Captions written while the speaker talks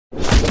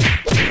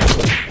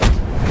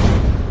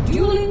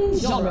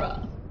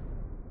genre.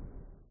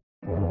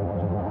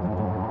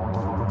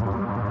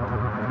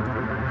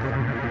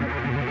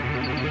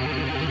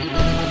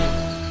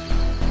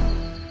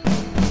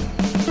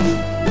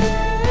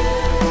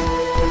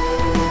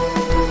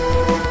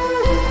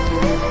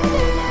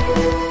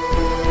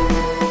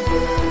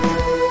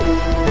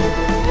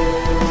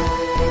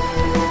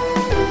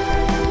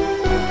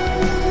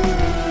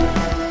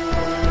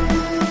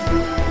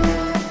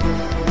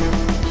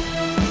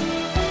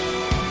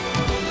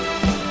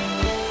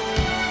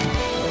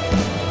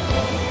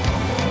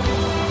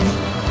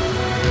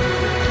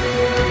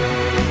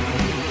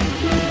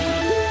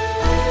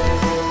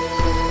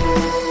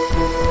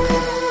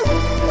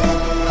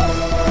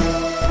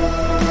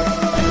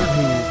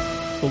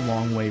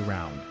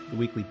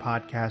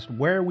 Podcast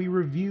where we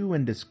review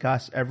and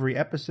discuss every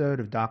episode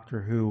of Doctor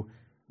Who,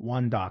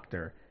 one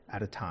doctor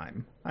at a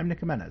time. I'm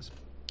Nick Jimenez.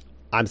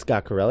 I'm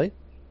Scott Corelli.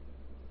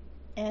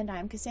 And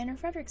I'm Cassandra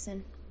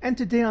Fredrickson. And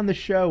today on the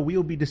show, we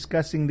will be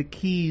discussing the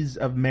Keys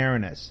of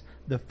Marinus,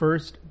 the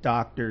first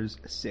Doctor's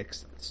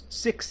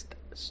sixth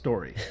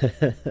story.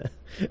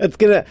 It's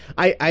gonna.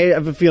 I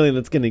have a feeling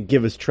that's gonna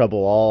give us trouble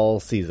all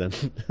season.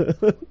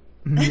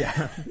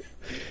 Yeah,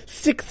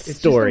 sixth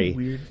story. Just a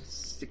weird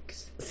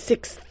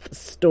sixth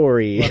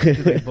story.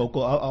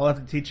 Vocal. I'll have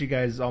to teach you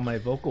guys all my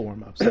vocal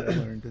warm-ups that I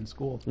learned in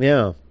school.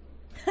 Yeah.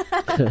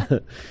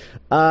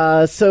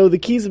 So the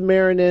Keys of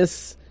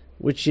Marinus,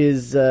 which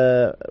is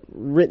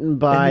written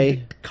by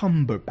Benedict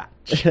Cumberbatch,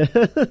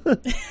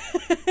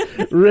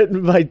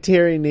 written by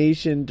Terry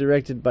Nation,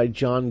 directed by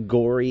John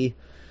Gorey.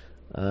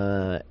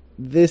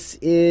 This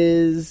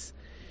is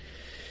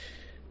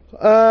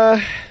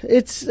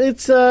it's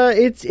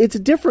a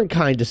different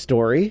kind of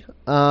story.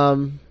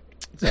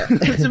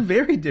 It's a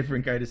very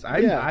different kind of.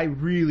 I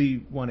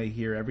really want to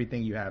hear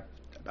everything you have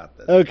about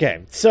this.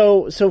 Okay,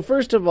 so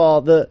first of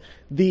all, the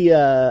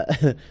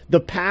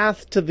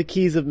path to the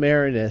Keys of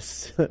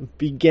Marinus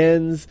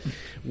begins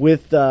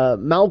with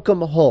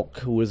Malcolm Hulke,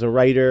 who was a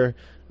writer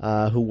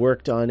who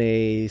worked on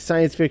a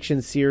science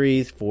fiction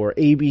series for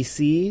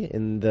ABC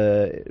in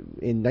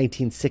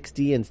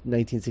 1960 and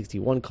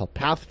 1961 called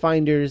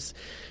Pathfinders,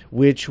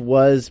 which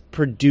was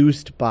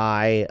produced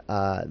by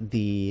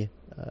the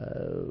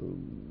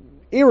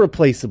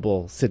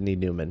irreplaceable Sidney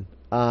Newman.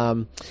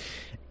 And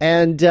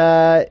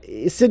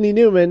Sidney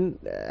Newman,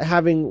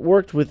 having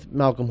worked with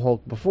Malcolm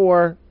Hulke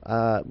before,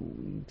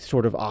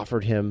 sort of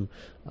offered him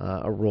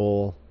a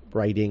role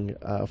writing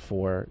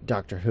for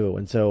Doctor Who.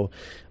 And so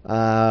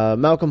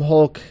Malcolm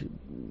Hulke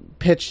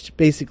pitched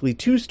basically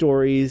two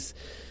stories.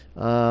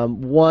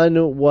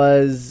 One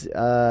was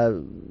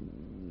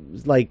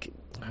like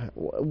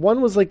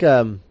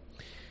a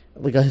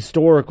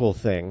historical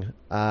thing,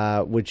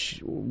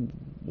 which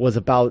was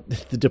about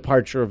the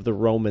departure of the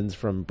Romans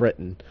from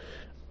Britain.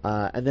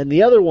 And then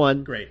the other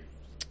one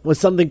was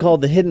something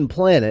called The Hidden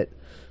Planet,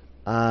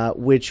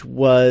 which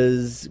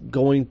was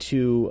going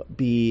to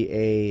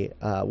be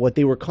what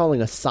they were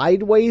calling a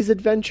sideways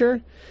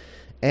adventure.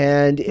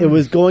 And it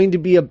was going to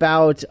be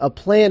about a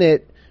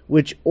planet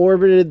which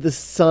orbited the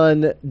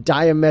sun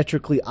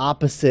diametrically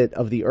opposite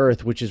of the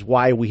Earth, which is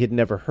why we had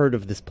never heard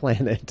of this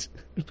planet.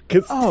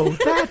 Oh,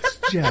 that's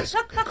just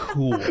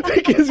cool.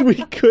 Because we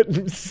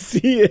couldn't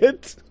see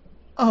it.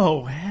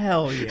 Oh,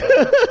 hell yeah.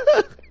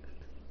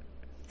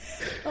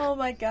 Oh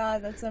my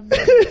god, that's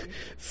amazing.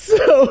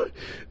 So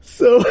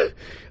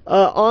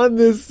on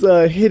this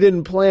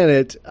hidden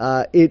planet,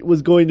 it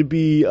was going to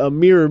be a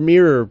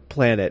mirror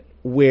planet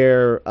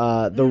where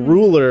the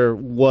ruler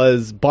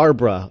was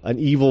Barbara, an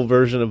evil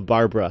version of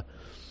Barbara,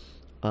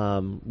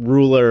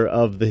 ruler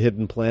of the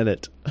hidden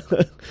planet.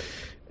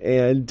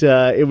 And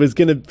it was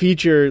going to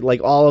feature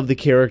like all of the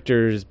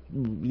characters,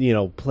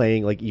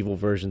 playing like evil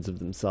versions of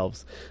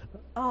themselves.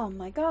 Oh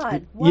my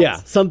god! What? Yeah,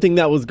 something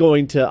that was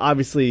going to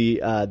obviously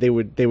they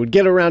would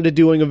get around to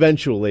doing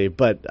eventually,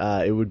 but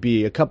it would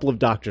be a couple of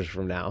doctors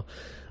from now.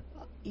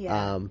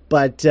 Yeah.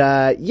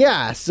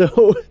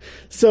 So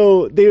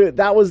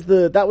that was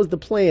the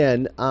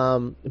plan.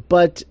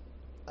 But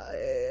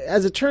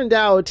as it turned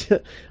out,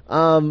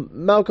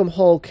 Malcolm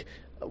Hulke,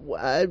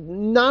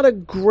 not a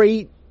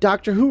great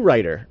Doctor Who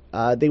writer.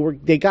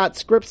 They got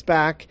scripts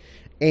back.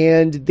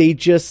 And they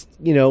just,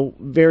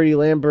 Verity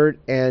Lambert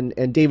and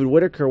David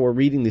Whittaker were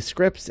reading the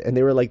scripts, and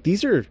they were like,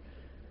 "These are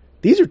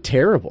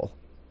terrible,"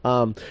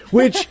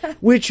 which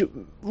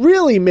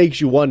really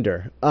makes you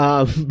wonder,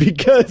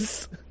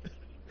 because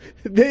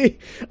I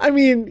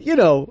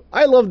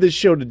love this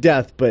show to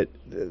death, but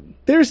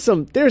there's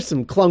some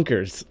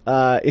clunkers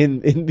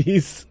in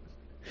these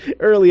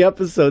early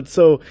episodes.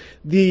 So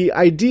the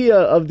idea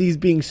of these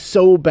being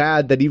so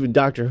bad that even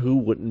Doctor Who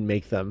wouldn't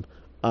make them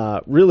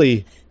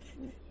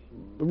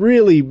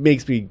really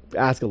makes me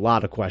ask a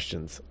lot of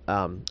questions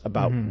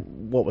about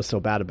what was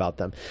so bad about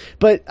them.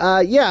 But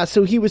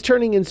so he was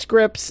turning in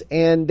scripts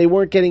and they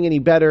weren't getting any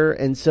better,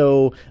 and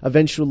so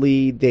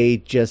eventually they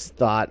just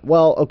thought,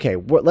 well, okay,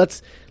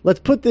 let's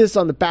put this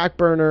on the back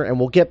burner and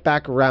we'll get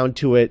back around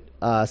to it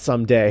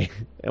someday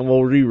and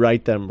we'll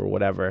rewrite them or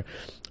whatever.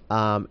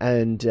 We'll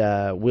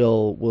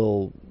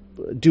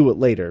do it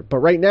later. But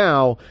right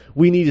now,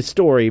 we need a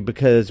story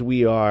because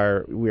we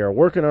are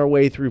working our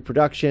way through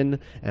production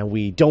and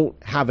we don't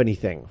have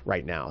anything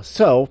right now.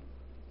 So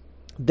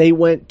they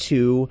went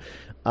to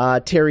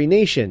Terry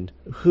Nation,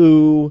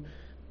 who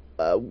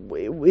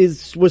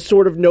was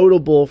sort of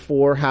notable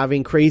for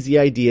having crazy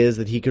ideas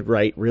that he could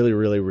write really,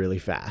 really, really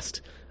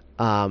fast.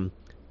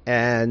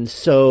 And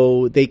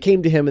so they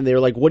came to him and they were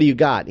like, what do you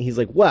got? And he's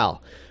like,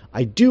 well,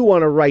 I do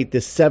want to write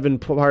this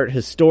 7-part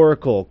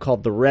historical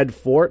called The Red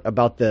Fort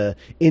about the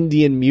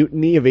Indian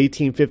Mutiny of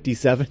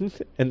 1857.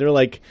 And they're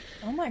like,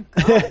 Oh my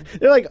God.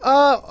 they're like,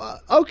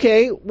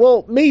 okay,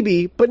 well,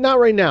 maybe, but not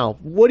right now.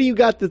 What do you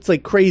got that's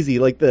like crazy,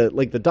 like the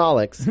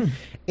Daleks?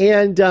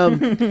 And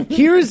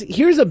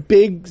here's a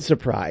big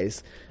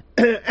surprise.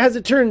 As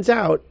it turns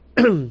out,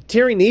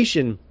 Terry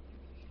Nation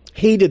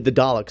hated the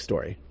Dalek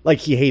story. Like,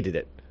 he hated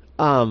it.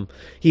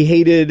 He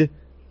hated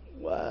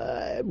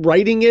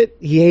writing it.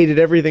 He hated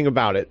everything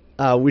about it,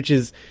 which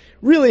is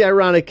really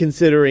ironic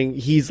considering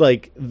he's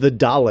like the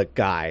Dalek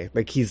guy.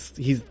 Like, he's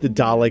the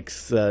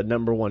Daleks'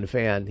 number one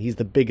fan. He's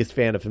the biggest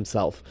fan of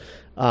himself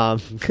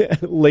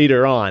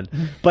later on.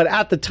 But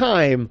at the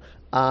time,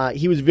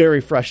 he was very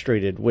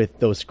frustrated with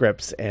those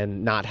scripts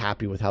and not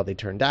happy with how they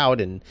turned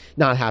out and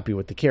not happy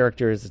with the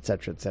characters, et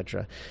cetera, et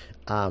cetera.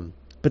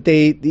 But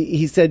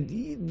he said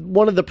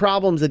one of the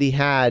problems that he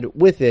had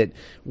with it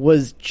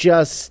was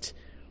just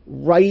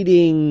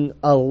writing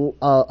a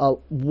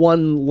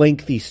one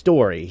lengthy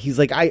story. He's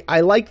like,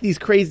 I like these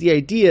crazy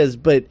ideas,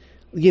 but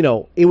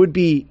it would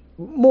be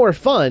more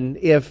fun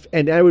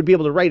and I would be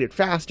able to write it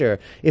faster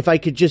if I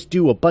could just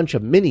do a bunch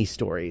of mini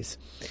stories.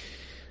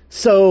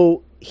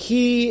 So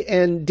he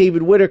and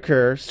David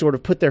Whitaker sort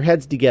of put their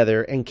heads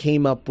together and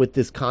came up with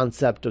this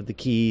concept of the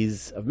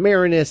Keys of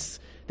Marinus.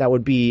 That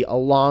would be a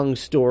long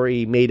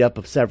story made up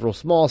of several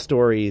small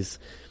stories.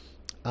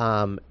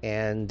 They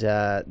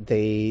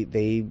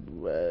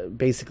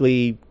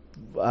basically,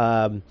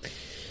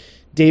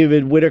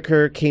 David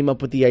Whitaker came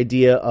up with the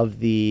idea of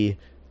the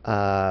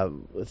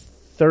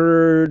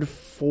third,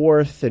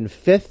 fourth, and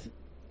fifth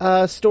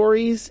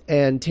stories,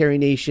 and Terry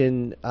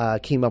Nation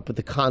came up with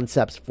the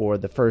concepts for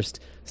the first,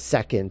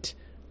 second,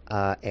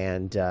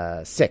 and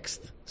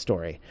sixth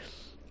story.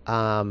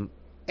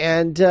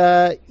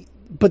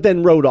 But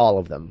then wrote all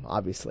of them,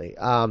 obviously.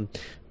 So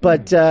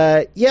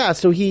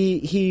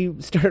he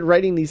started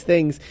writing these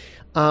things.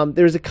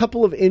 There's a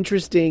couple of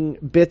interesting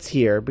bits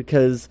here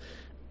because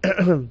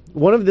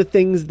one of the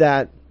things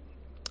that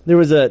there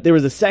was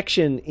a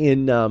section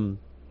in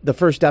the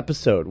first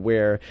episode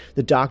where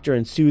the Doctor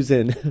and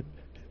Susan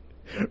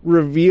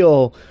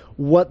reveal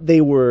what they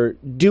were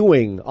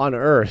doing on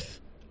Earth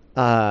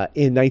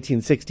in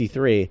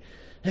 1963,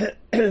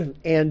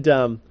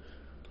 and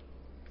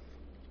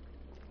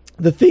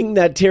the thing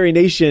that Terry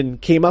Nation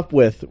came up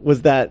with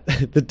was that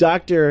the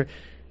Doctor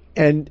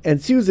and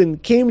Susan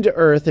came to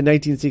Earth in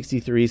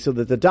 1963 so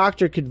that the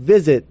Doctor could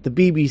visit the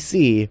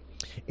BBC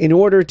in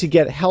order to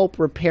get help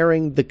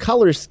repairing the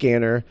color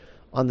scanner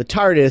on the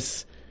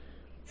TARDIS,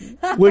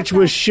 which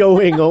was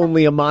showing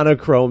only a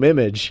monochrome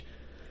image.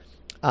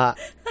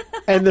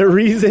 And the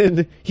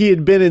reason he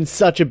had been in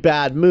such a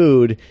bad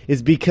mood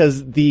is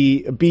because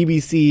the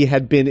BBC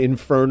had been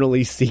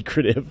infernally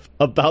secretive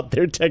about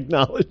their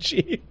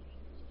technology.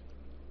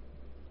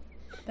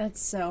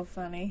 That's so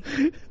funny.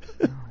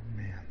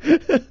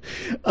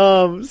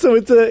 So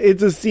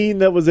it's a scene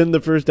that was in the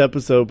first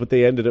episode, but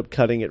they ended up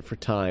cutting it for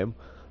time.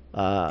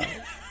 And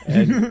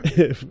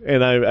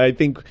I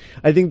think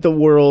the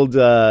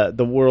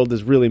world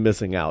is really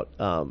missing out.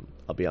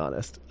 I'll be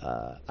honest.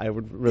 I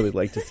would really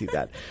like to see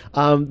that.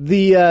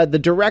 The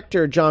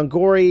director, John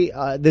Gorey,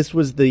 this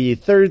was the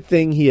third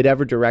thing he had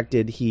ever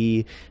directed.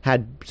 He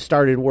had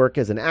started work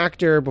as an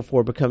actor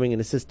before becoming an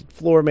assistant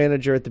floor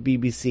manager at the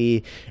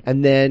BBC,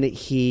 and then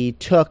he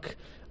took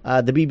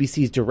the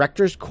BBC's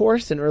director's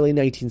course in early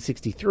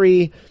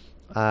 1963.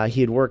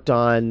 He had worked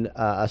on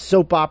a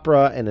soap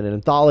opera and an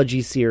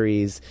anthology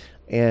series.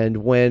 And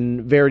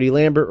when Verity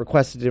Lambert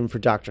requested him for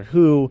Doctor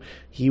Who,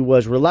 he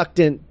was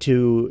reluctant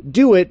to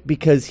do it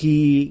because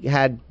he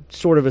had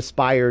sort of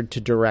aspired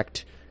to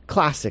direct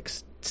classic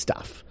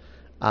stuff.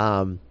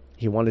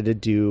 He wanted to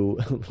do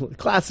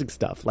classic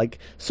stuff like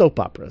soap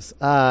operas.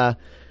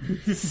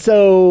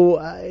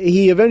 So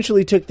he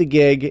eventually took the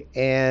gig,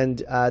 and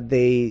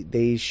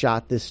they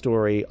shot this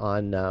story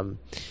on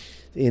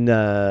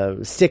in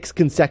 6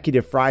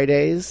 consecutive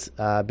Fridays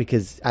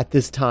because at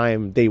this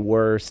time they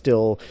were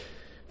still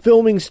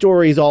filming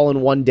stories all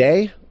in one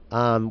day,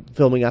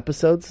 filming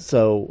episodes.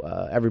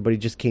 So everybody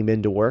just came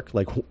into work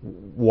like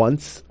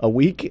once a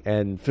week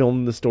and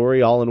filmed the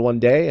story all in one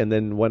day, and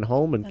then went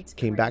home and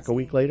came back a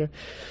week later.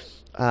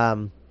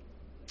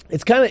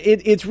 It's kind of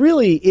it is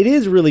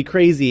really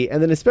crazy,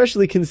 and then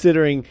especially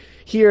considering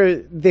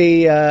here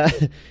they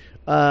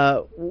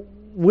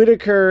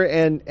Whitaker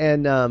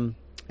and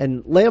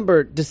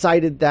Lambert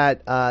decided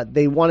that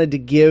they wanted to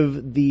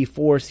give the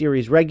 4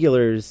 series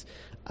regulars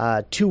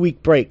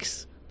 2-week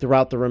breaks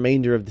throughout the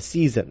remainder of the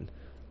season,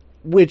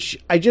 which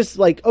I just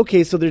like,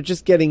 okay, so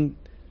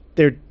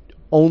they're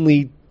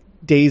only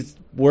days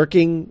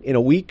working in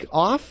a week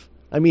off.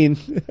 I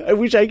mean, I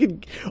wish I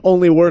could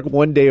only work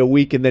 1 day a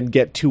week and then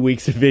get 2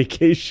 weeks of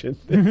vacation.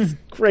 It's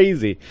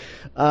crazy.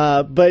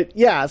 But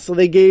yeah, so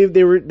they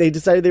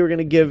decided they were going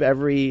to give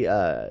every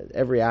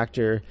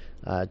actor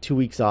 2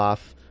 weeks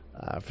off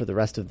for the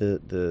rest of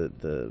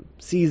the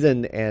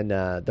season, and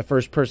the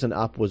first person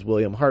up was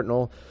William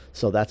Hartnell,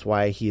 so that's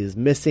why he is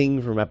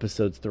missing from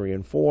episodes 3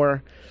 and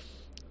 4.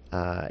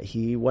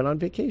 He went on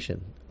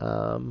vacation.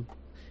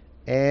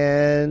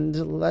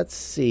 And let's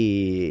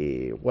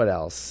see what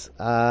else.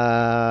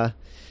 There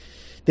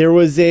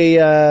was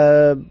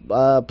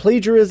a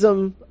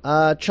plagiarism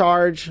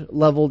charge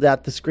leveled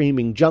at the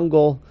Screaming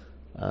Jungle.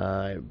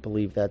 I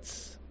believe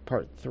that's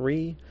part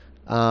 3.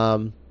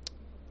 And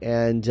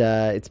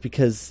it's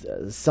because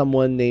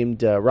someone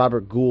named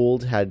Robert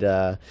Gould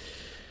had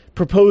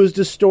proposed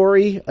a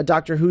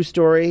Doctor Who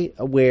story,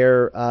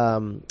 where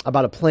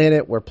about a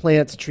planet where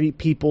plants treat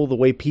people the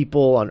way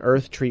people on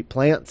Earth treat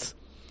plants.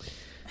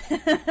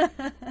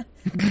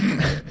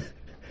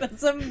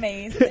 That's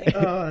amazing.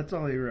 Oh, that's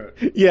all he wrote.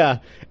 Yeah,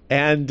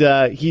 and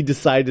he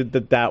decided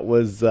that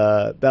was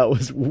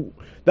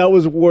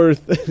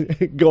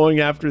worth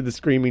going after the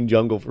Screaming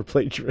Jungle for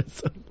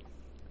plagiarism.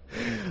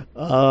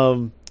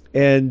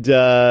 And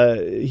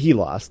he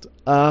lost.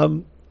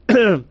 And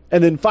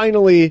then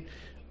finally,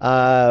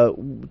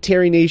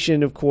 Terry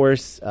Nation, of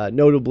course,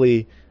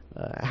 notably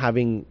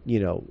having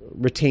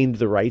retained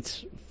the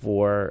rights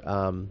for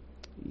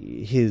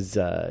his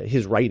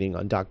writing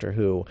on Doctor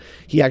Who.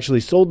 He actually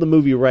sold the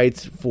movie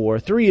rights for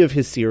 3 of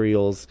his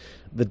serials,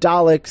 The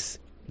Daleks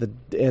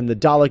and The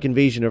Dalek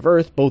Invasion of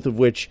Earth, both of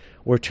which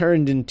were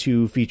turned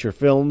into feature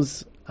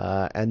films,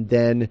 and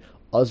then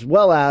as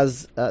well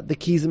as The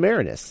Keys of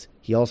Marinus.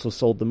 He also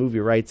sold the movie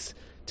rights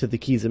to The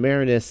Keys of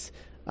Marinus,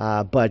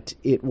 but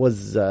it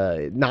was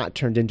not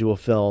turned into a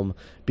film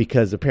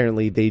because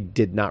apparently they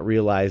did not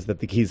realize that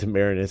The Keys of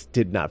Marinus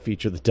did not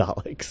feature the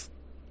Daleks.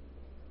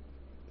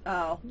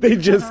 Oh. They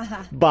just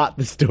bought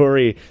the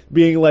story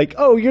being like,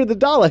 oh, you're the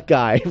Dalek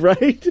guy,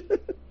 right?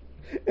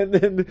 And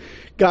then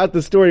got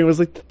the story and was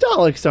like, the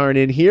Daleks aren't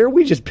in here.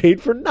 We just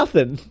paid for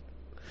nothing.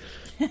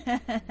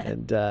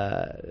 And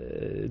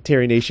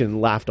Terry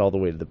Nation laughed all the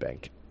way to the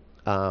bank.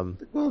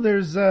 Well,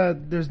 there's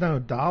no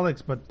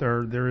Daleks, but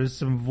there is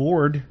some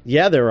Vord.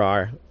 Yeah, there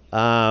are.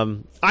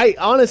 I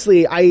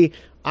honestly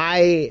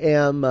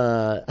am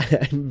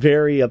I'm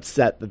very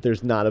upset that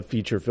there's not a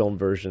feature film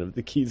version of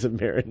The Keys of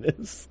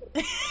Marinus.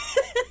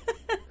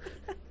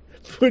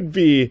 Would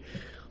be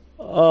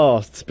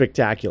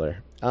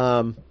spectacular.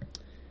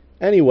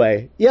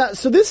 Anyway, yeah.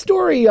 So this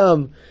story,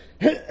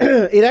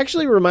 it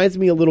actually reminds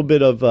me a little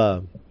bit of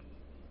for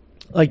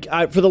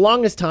the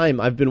longest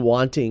time I've been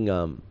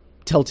wanting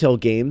Telltale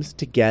Games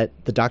to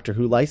get the Doctor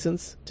Who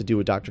license to do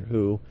a Doctor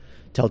Who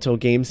Telltale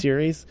game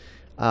series.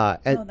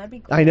 That'd be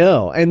cool. I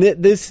know, and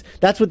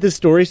that's what this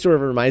story sort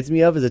of reminds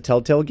me of, is a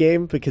Telltale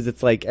game, because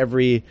it's like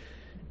every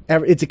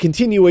it's a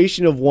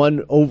continuation of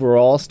one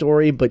overall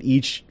story, but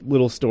each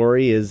little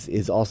story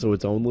is also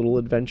its own little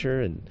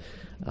adventure, and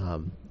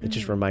it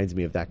just reminds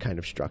me of that kind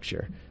of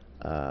structure.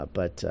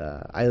 But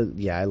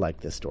I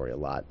like this story a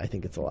lot. I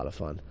think it's a lot of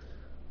fun.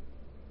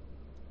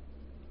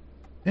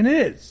 And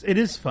it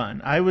is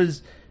fun.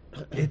 It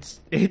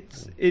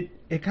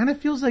kind of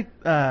feels like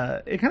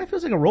a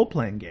role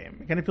playing game.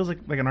 It kind of feels like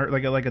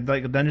a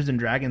Dungeons and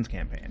Dragons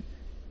campaign.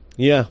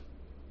 Yeah.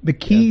 The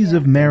Keys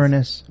of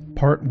Marinus,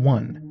 Part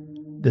 1.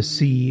 The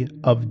Sea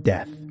of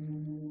Death.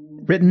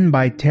 Written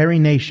by Terry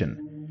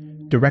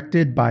Nation.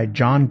 Directed by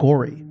John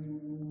Gorey.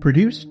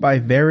 Produced by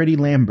Verity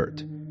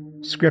Lambert.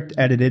 Script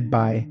edited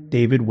by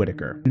David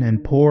Whitaker.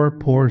 And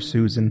poor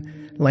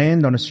Susan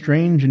land on a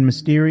strange and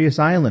mysterious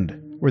island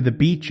where the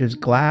beach is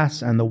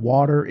glass and the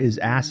water is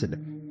acid.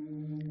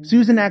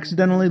 Susan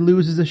accidentally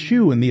loses a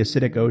shoe in the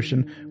acidic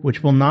ocean,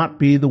 which will not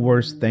be the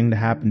worst thing to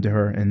happen to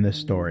her in this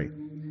story.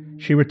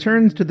 She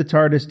returns to the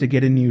TARDIS to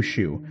get a new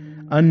shoe,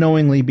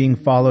 unknowingly being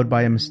followed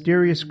by a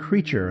mysterious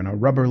creature in a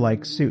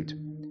rubber-like suit.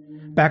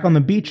 Back on the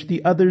beach,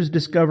 the others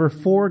discover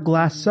 4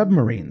 glass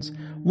submarines,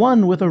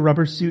 one with a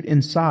rubber suit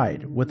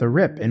inside, with a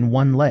rip in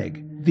one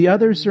leg. The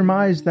others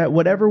surmise that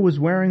whatever was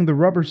wearing the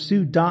rubber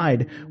suit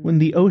died when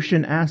the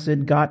ocean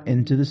acid got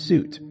into the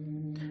suit.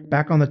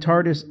 Back on the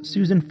TARDIS,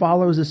 Susan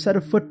follows a set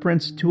of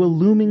footprints to a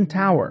looming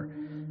tower.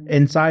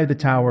 Inside the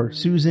tower,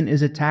 Susan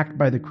is attacked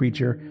by the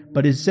creature,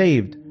 but is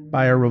saved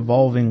by a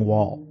revolving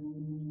wall.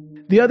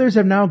 The others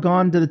have now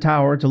gone to the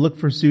tower to look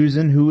for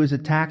Susan, who is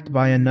attacked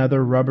by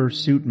another rubber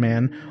suit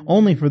man,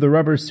 only for the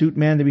rubber suit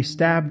man to be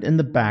stabbed in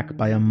the back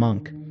by a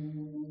monk.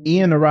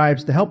 Ian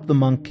arrives to help the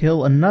monk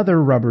kill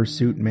another rubber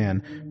suit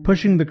man,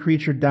 pushing the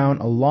creature down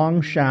a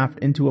long shaft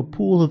into a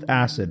pool of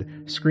acid,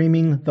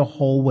 screaming the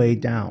whole way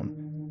down.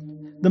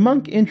 The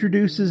monk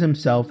introduces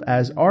himself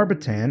as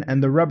Arbitan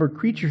and the rubber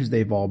creatures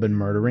they've all been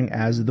murdering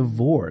as the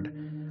Vord.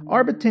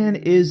 Arbitan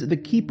is the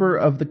keeper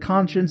of the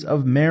conscience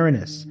of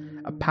Marinus,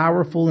 a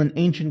powerful and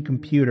ancient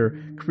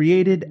computer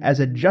created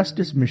as a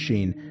justice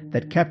machine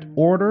that kept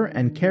order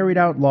and carried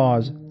out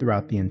laws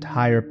throughout the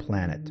entire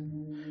planet.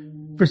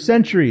 For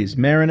centuries,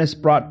 Marinus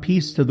brought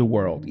peace to the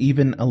world,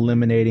 even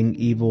eliminating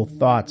evil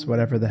thoughts,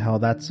 whatever the hell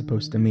that's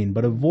supposed to mean.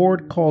 But a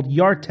Vord called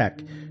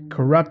Yartek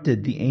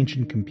corrupted the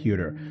ancient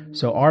computer,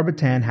 so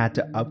Arbitan had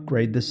to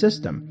upgrade the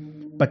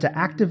system. But to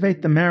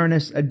activate the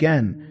Marinus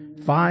again,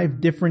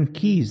 5 different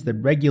keys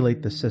that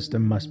regulate the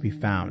system must be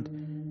found.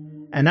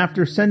 And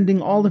after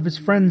sending all of his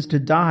friends to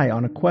die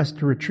on a quest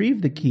to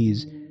retrieve the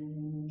keys,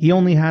 he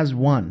only has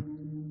one.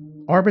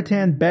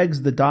 Arbitan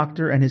begs the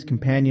Doctor and his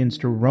companions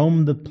to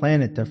roam the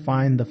planet to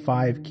find the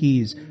 5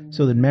 keys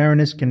so that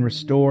Marinus can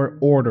restore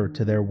order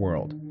to their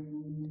world.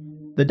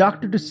 The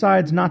Doctor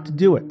decides not to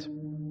do it,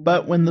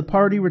 but when the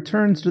party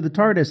returns to the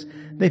TARDIS,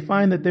 they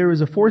find that there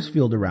is a force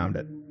field around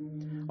it.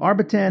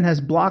 Arbitan has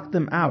blocked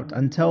them out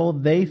until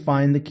they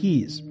find the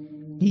keys.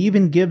 He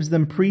even gives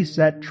them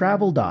preset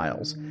travel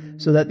dials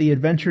so that the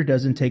adventure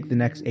doesn't take the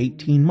next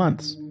 18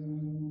 months.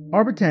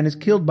 Arbitan is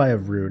killed by a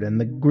Vrood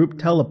and the group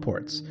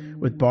teleports,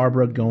 with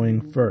Barbara going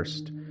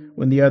first.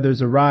 When the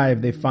others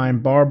arrive, they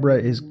find Barbara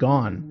is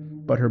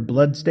gone, but her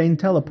blood-stained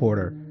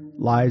teleporter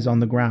lies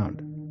on the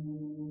ground.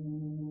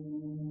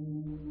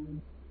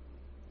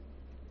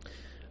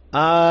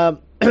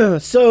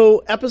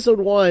 So, episode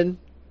 1,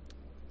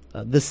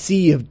 The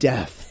Sea of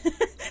Death.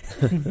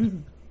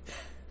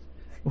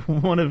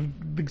 One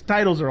of the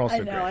titles are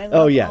also great. I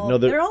love no,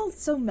 they're all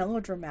so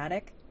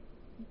melodramatic.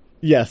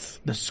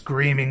 Yes. The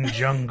Screaming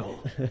Jungle.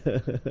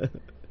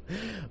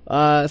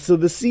 So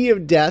the Sea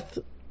of Death,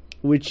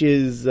 which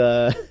is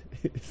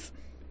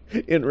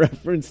in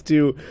reference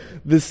to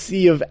the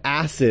Sea of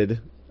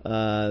Acid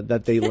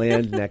that they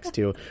land next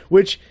to.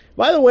 Which,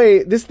 by the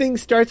way, this thing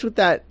starts with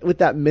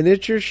that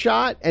miniature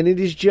shot, and it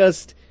is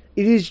just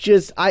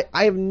I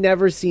have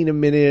never seen a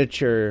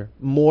miniature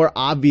more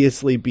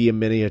obviously be a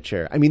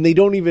miniature. I mean, they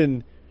don't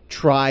even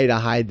try to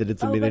hide that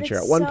it's a miniature.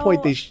 At one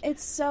point,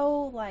 it's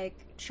so like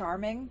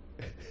charming.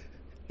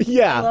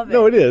 Yeah,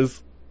 no, it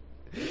is.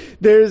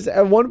 There's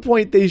at one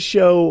point they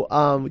show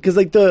because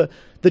like the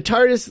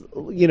TARDIS,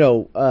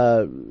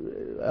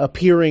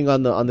 appearing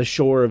on the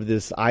shore of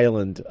this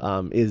island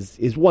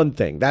is one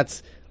thing.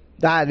 That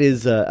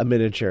is a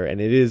miniature,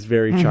 and it is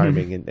very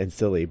charming and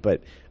silly.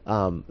 But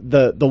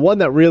the one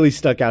that really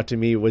stuck out to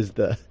me was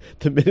the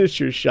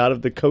miniature shot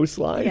of the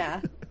coastline.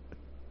 Yeah.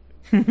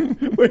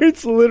 Where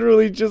it's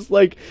literally just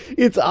like,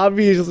 it's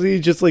obviously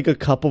just like a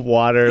cup of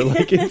water.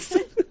 Like it's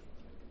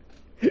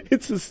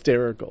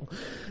hysterical.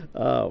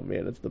 Oh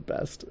man, it's the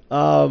best.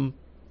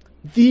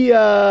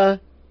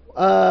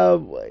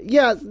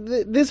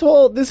 This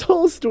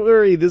whole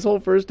story, this whole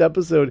first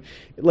episode,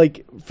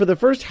 like for the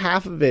first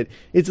half of it,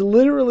 it's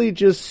literally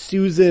just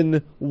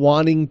Susan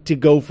wanting to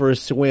go for a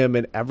swim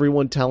and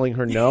everyone telling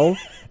her no.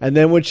 And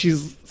then when she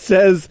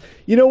says,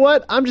 you know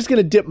what, I'm just going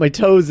to dip my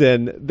toes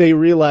in, they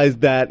realize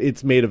that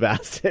it's made of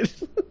acid.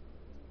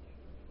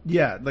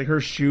 Yeah, like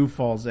her shoe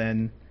falls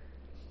in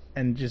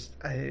and just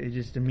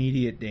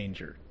immediate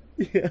danger.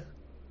 Yeah.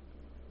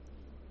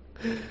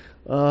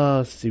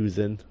 Oh,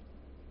 Susan.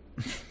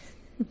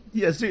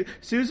 Yeah,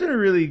 Susan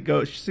really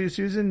goes.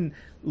 Susan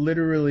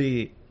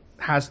literally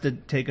has to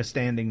take a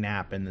standing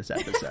nap in this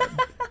episode.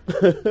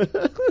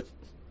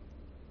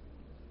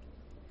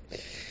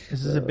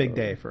 This is a big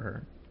day for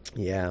her.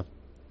 Yeah.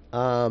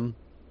 One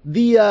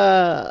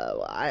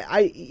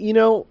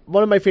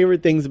of my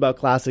favorite things about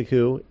Classic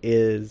Who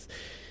is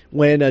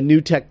when a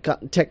new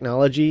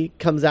technology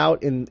comes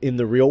out in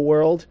the real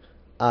world,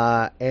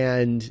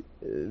 and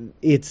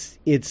it's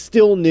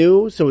still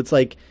new, so it's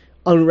like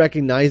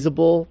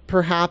unrecognizable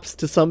perhaps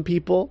to some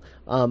people,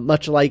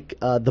 much like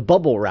the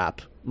bubble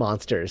wrap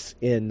monsters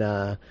in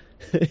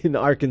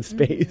Ark in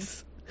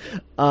Space.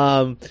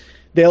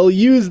 They'll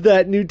use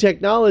that new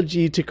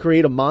technology to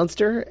create a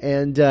monster,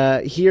 and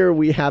here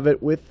we have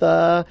it with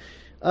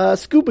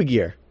scuba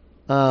gear.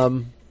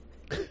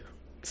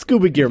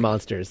 Scuba gear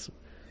monsters.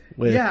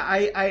 Yeah,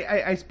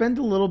 I spend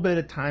a little bit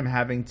of time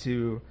having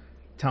to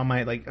tell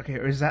my, like, okay,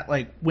 or is that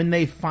like when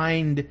they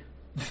find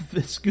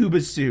the scuba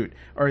suit,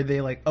 are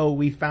they like, oh,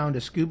 we found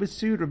a scuba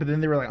suit? Or but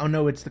then they were like, oh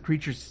no, it's the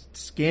creature's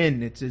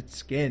skin. It's its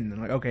skin.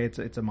 And like, okay,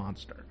 it's a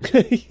monster.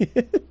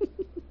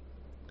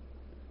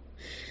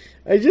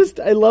 I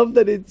love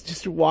that it's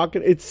just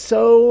walking. It's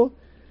so,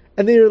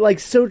 and they're like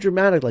so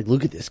dramatic. Like,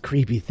 look at this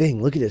creepy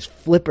thing. Look at his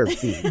flipper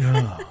feet.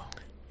 And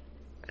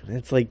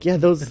it's like, yeah,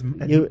 those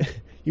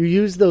you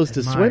use those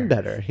to swim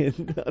better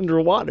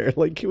underwater.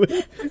 Like,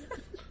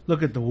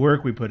 look at the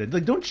work we put in.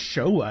 Like, don't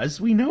show us.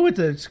 We know it's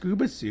a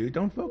scuba suit.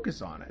 Don't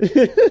focus on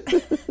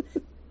it.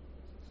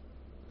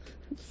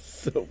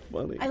 So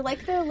funny. I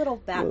like their little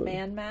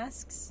Batman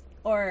masks,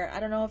 or I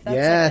don't know if that's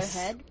yes. on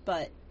their head,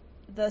 but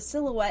the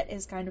silhouette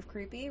is kind of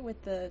creepy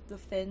with the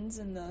fins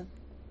and the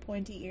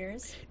pointy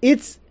ears.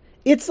 It's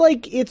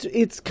like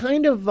it's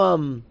kind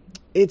of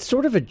it's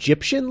sort of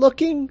Egyptian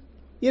looking,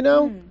 you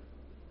know,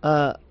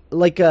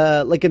 like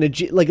they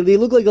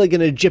look like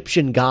an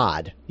Egyptian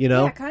god, you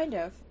know. Yeah, kind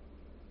of.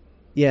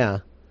 Yeah.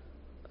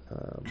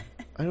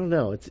 I don't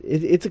know. It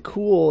is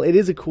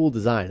a cool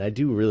design. I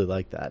do really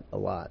like that a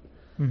lot.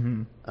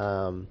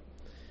 Mm-hmm.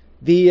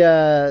 they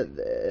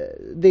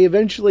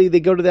eventually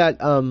go to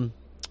that I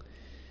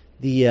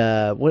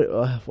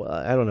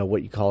don't know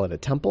what you call it, a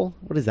temple.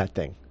 What is that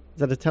thing? Is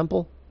that a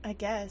temple? I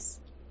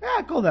guess. Yeah,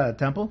 I call that a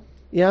temple.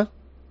 Yeah.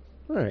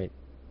 All right.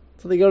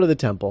 So they go to the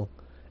temple,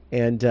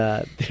 and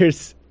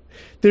there's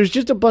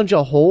just a bunch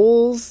of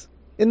holes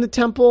in the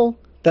temple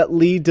that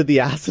lead to the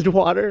acid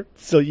water,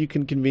 so you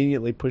can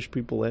conveniently push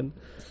people in.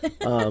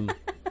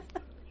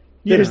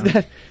 There's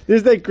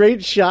that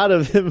great shot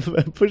of him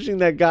pushing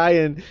that guy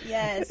in.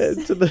 Yes.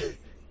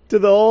 To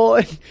the hole,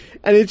 and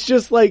it's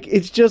just like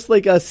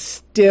a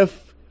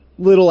stiff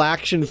little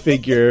action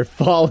figure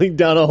falling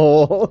down a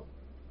hole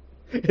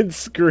and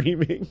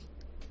screaming.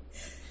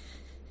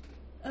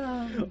 It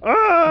kind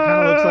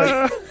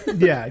of looks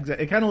like, yeah,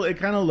 exactly. It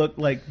kind of looked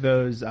like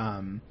those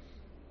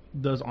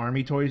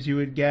army toys you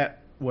would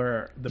get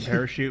where the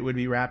parachute would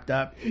be wrapped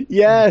up.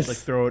 Yes, like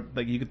throw it,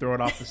 like you could throw it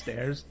off the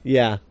stairs.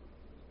 Yeah,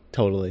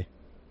 totally,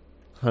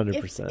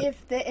 100%.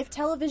 If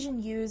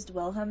television used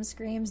Wilhelm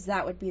screams,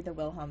 that would be the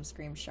Wilhelm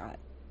scream shot.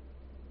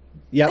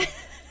 Yep,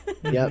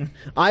 yep.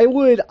 I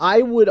would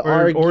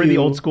argue, or the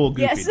old school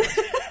Goofy. Yes.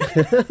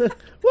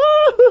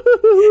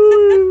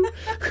 Woo!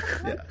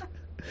 Yeah.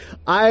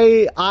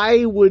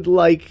 I would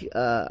like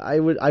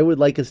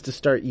us to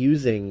start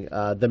using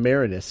the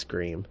Marinus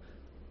scream,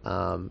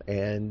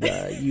 and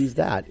use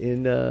that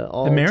in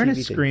all. The Marinus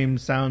TV scream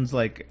things. sounds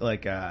like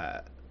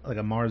a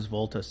Mars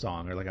Volta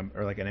song or like an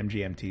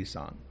MGMT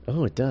song.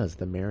 Oh, it does.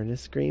 The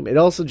Marinus scream. It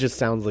also just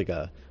sounds like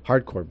a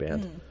hardcore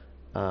band.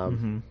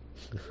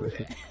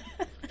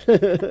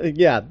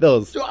 Yeah,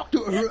 those. Doctor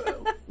Who.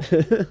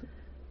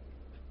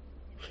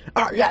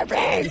 Are you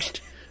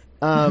fixed?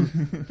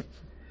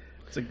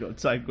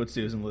 It's like what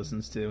Susan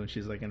listens to when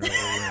she's like in her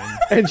little room.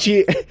 And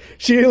she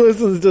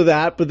listens to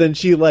that, but then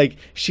she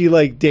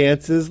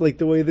dances like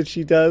the way that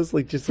she does,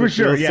 like just for like,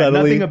 sure. Yeah,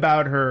 subtly. nothing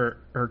about her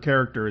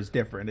character is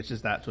different. It's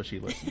just that's what she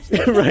listens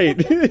to. Right.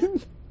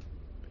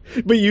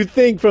 But you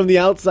think from the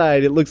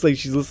outside it looks like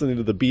she's listening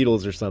to the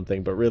Beatles or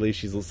something, but really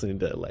she's listening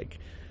to like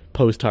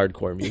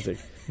post-hardcore music.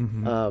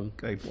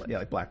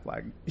 Like Black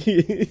Flag.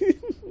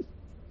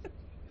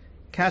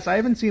 Cass, I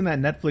haven't seen that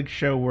Netflix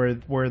show where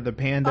the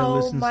panda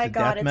listens to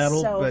death metal.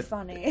 Oh my god, but it's so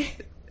funny.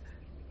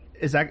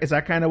 Is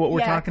that kind of what we're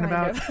talking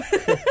about?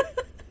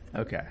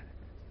 Okay.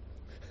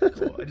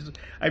 Cool.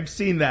 I've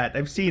seen that.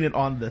 I've seen it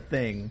on the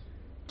thing,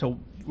 to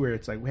where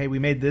it's like, hey, we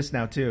made this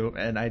now too,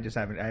 and I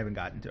haven't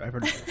gotten to it. I've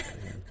heard of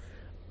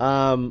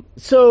it.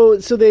 So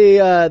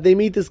they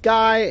meet this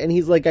guy, and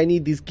he's like, I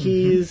need these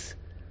keys.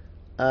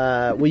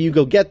 Will you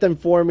go get them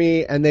for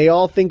me? And they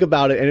all think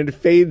about it, and it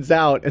fades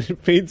out, and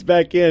it fades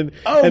back in.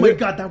 Oh my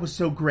god, that was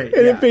so great!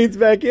 And it fades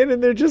back in,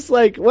 and they're just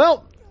like,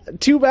 well,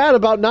 too bad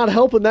about not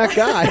helping that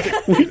guy.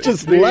 We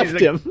just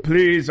left him.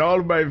 Please,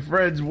 all my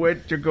friends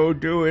went to go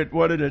do it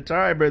one at a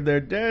time, and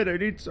they're dead. I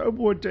need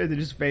someone to... It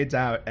just fades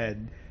out,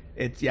 and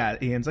it's... Yeah,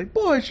 Ian's like,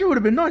 boy, it sure would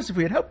have been nice if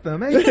we had helped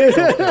them. Eh?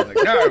 Like,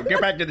 no, get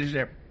back to the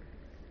ship.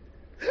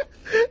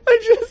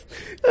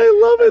 I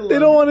love it. They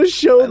don't want to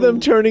show them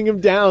turning him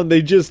down.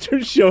 They just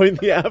are showing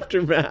the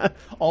aftermath.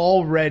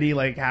 Already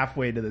like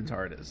halfway to the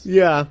TARDIS.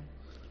 Yeah.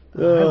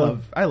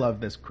 I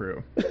love this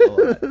crew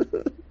a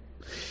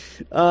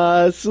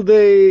So lot.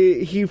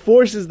 he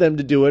forces them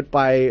to do it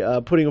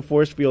by putting a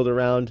force field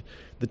around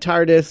the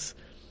TARDIS,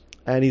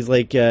 and he's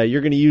like,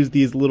 you're going to use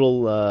these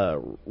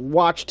little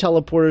watch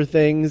teleporter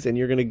things, and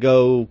you're going to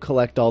go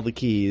collect all the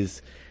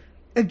keys.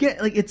 Again,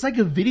 like it's like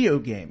a video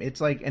game.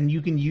 It's like, and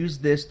you can use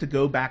this to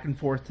go back and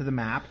forth to the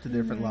map to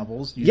different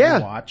levels. Use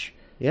your watch.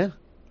 Yeah,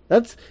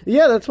 that's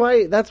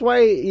why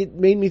it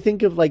made me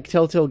think of like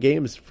Telltale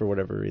Games for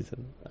whatever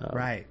reason.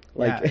 Right.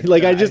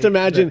 I just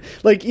imagine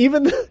like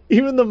even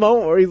the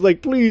moment where he's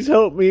like, "Please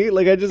help me."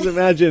 Like I just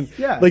imagine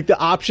like the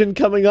option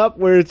coming up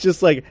where it's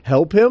just like,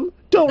 "Help him,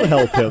 don't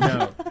help him."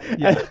 No.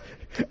 Yeah.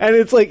 And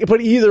it's like, but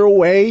either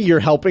way,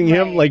 you're helping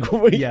him. Like,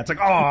 yeah, it's like,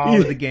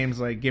 oh, the game's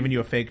like giving you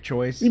a fake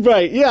choice,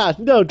 right? Yeah,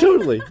 no,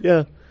 totally,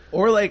 yeah.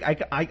 Or like,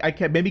 I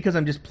kept, maybe because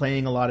I'm just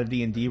playing a lot of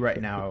D&D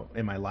right now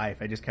in my life,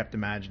 I just kept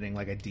imagining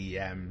like a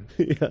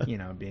DM, you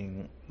know,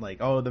 being like,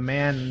 oh, the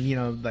man, you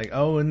know, like,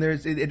 oh, and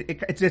there's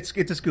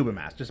it's a scuba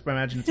mask. Just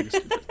imagine it's like a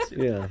scuba suit.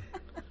 Yeah,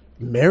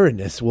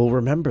 Marinus will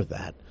remember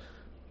that.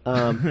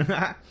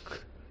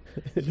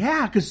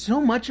 Yeah, because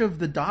so much of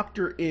the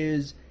Doctor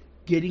is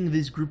getting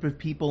this group of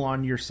people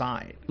on your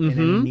side in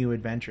a new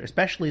adventure,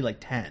 especially like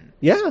 10.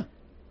 Yeah.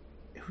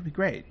 It would be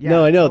great. Yeah,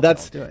 no, I know.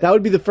 That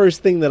would be the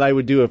first thing that I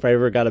would do if I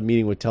ever got a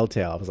meeting with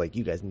Telltale. I was like,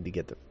 you guys need to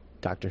get the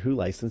Doctor Who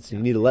license. You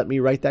need to let me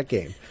write that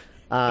game.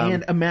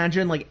 And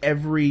imagine like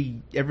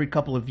every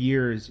couple of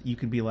years you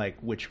could be like,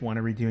 which one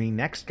are we doing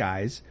next,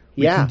 guys?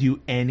 We can do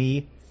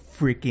any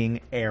freaking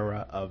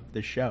era of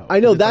the show. I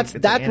know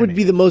that would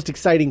be the most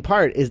exciting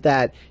part, is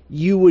that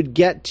you would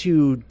get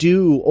to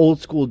do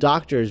old school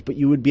Doctors, but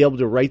you would be able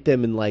to write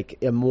them in like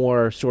a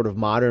more sort of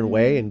modern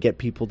way and get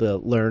people to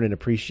learn and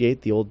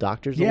appreciate the old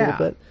Doctors a little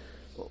bit.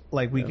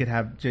 Like we could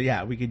have,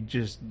 we could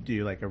just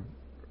do like a,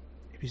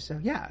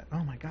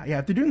 oh my god,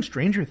 if they're doing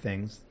Stranger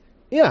Things,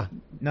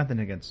 nothing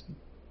against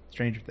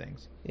Stranger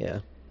Things,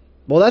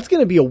 Well, that's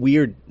going to be a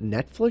weird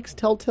Netflix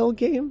Telltale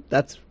game.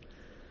 That's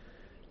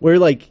where,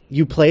 like,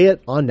 you play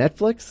it on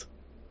Netflix.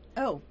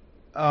 Oh.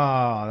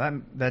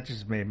 Oh, that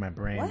just made my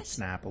brain What?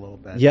 snap a little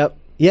bit. Yep.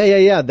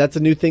 Yeah. That's a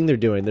new thing they're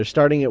doing. They're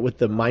starting it with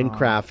the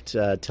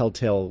Minecraft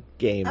Telltale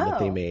game that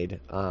they made.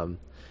 And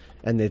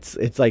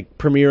it's like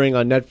premiering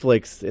on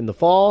Netflix in the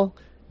fall,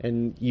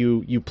 and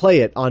you play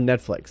it on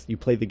Netflix. You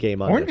play the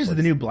game on Orange Netflix. is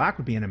the New Black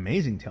would be an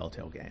amazing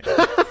Telltale game.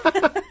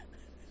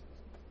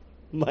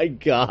 My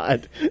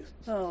God.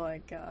 Oh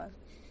my god.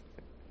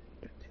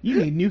 You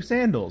need new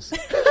sandals.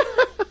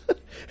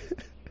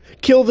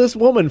 Kill this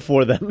woman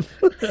for them.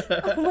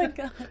 Oh my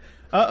god.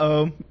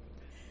 Uh-oh.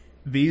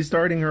 V's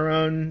starting her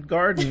own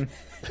garden.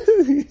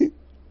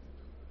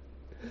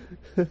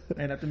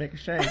 I'd have to make a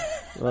shame.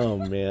 Oh,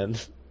 man.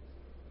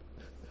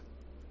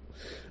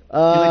 You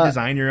like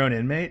design your own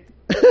inmate?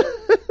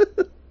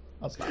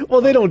 I'll stop.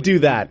 Well, they don't do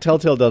that.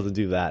 Telltale doesn't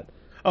do that.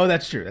 Oh,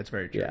 that's true. That's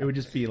very true. Yeah. It would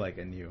just be like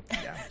a new.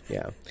 Yeah.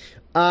 Yeah.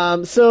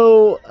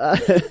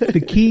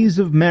 The Keys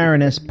of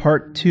Marinus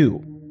Part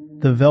 2,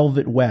 The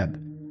Velvet Web.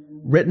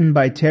 Written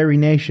by Terry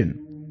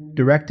Nation.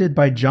 Directed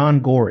by John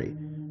Gorey.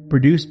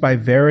 Produced by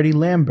Verity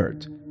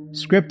Lambert.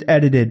 Script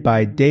edited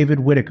by David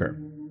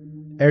Whitaker.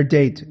 Air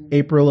date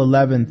April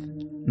 11th,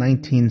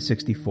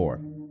 1964.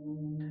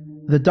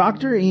 The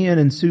Dr. Ian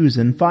and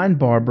Susan find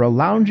Barbara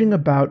lounging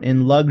about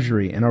in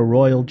luxury in a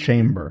royal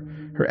chamber,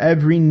 her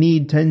every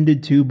need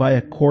tended to by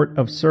a court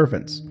of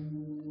servants.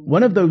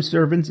 One of those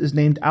servants is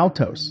named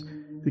Altos,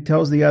 who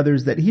tells the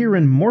others that here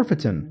in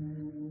Morpheton,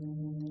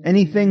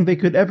 anything they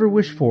could ever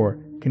wish for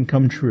can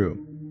come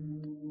true.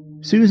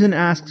 Susan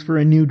asks for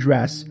a new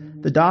dress,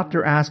 the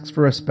doctor asks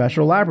for a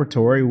special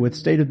laboratory with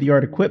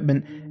state-of-the-art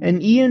equipment,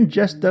 and Ian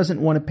just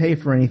doesn't want to pay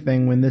for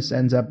anything when this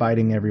ends up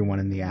biting everyone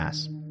in the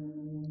ass.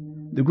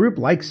 The group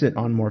likes it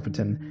on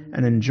Morpheton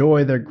and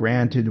enjoy their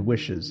granted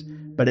wishes,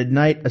 but at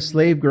night a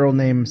slave girl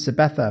named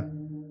Sebetha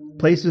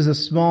places a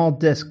small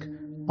disc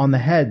on the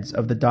heads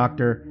of the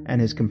doctor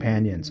and his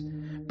companions.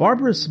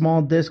 Barbara's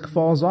small disc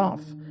falls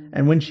off,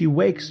 and when she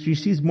wakes she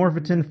sees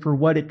Morpheton for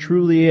what it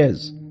truly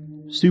is,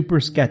 super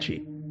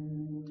sketchy.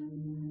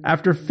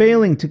 After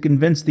failing to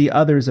convince the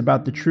others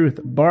about the truth,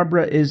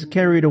 Barbara is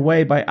carried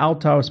away by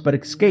Altos but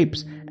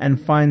escapes and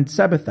finds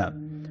Sebetha,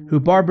 who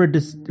Barbara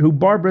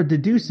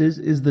deduces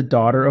is the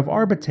daughter of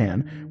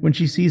Arbitan when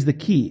she sees the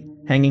key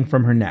hanging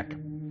from her neck.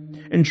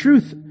 In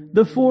truth,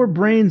 the four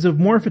brains of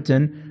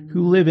Morpheton,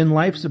 who live in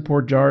life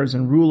support jars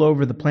and rule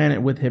over the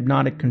planet with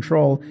hypnotic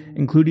control,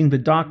 including the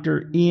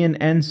Doctor, Ian,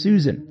 and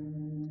Susan.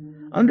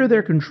 Under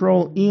their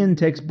control, Ian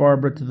takes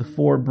Barbara to the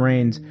four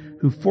brains,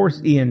 who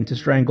force Ian to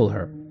strangle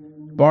her.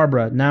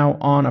 Barbara, now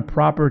on a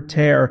proper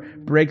tear,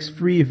 breaks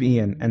free of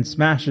Ian and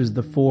smashes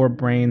the four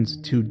brains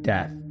to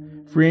death,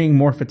 freeing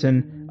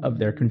Morpheton of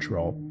their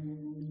control.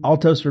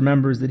 Altos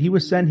remembers that he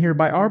was sent here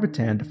by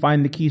Arbitan to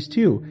find the keys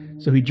too,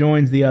 so he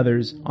joins the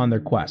others on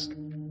their quest.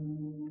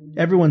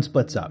 Everyone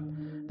splits up.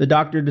 The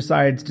doctor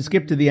decides to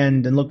skip to the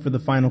end and look for the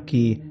final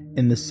key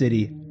in the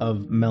city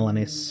of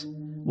Marinus,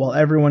 while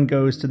everyone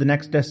goes to the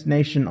next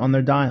destination on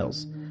their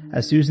dials.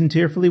 As Susan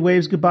tearfully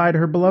waves goodbye to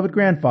her beloved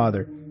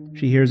grandfather,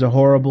 she hears a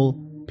horrible,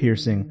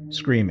 piercing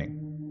screaming.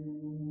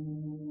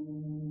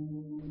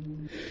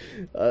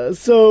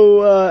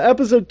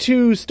 Episode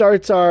 2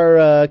 starts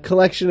our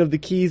collection of the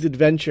keys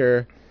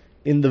adventure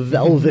in the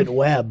Velvet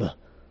Web.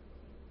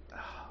 Oh,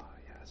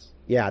 yes.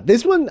 Yeah,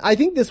 this one, I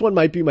think this one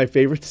might be my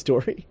favorite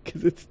story,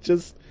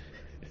 because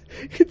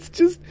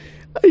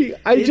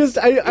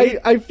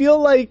I feel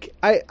like,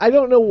 I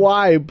don't know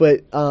why,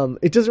 but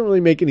it doesn't really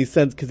make any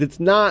sense, because it's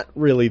not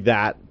really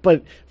that,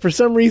 but for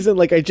some reason,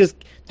 like,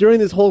 during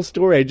this whole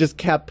story, I just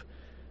kept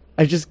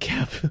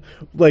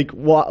like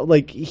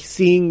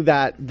seeing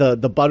that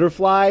the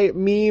butterfly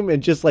meme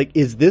and just like,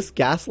 is this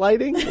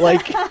gaslighting?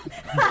 Like,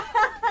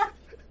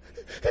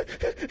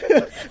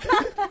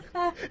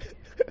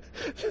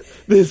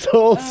 this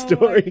whole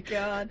story. Oh my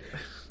god!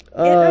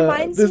 It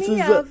reminds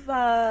me of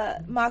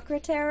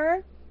Makra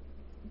Terror,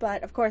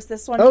 but of course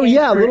this one. Oh came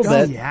yeah, a little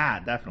first. bit. Yeah,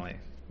 definitely.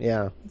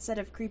 Yeah. Instead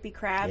of creepy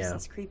crabs, Yeah.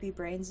 it's creepy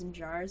brains in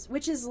jars,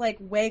 which is like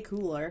way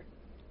cooler.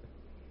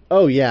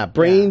 Oh yeah,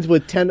 brains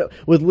with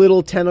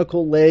little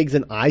tentacle legs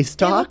and eye They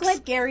stalks. look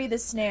like Gary the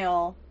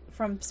Snail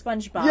from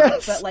SpongeBob,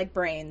 Yes. but like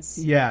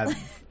brains. Yeah.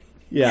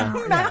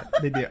 Yeah.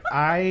 They do.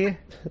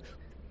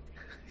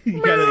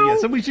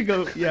 So we should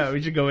go. Yeah,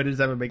 we should go in and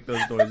have make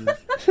those noises.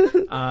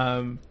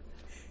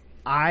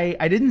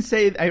 I didn't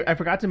say. I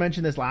forgot to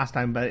mention this last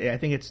time, but I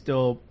think it's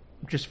still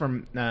just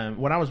from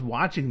when I was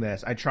watching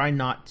this. I try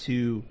not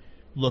to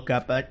look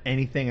up at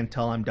anything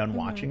until I'm done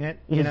watching it.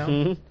 You know.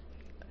 Mm-hmm.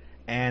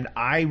 And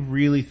I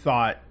really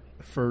thought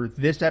for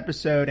this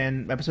episode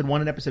and episode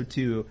 1 and episode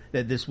 2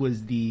 that this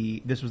was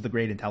the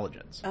Great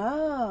Intelligence.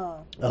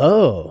 Oh.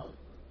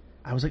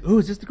 I was like, "Oh,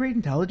 is this the Great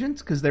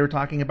Intelligence?" Because they were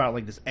talking about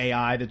like this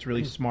AI that's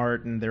really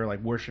smart, and they're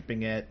like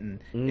worshiping it, and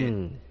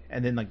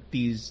then like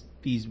these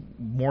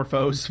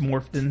morphos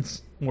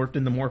morphed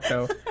into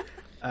Morpho.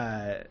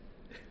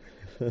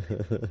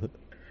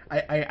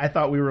 I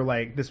thought we were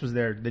like this was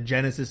the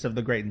genesis of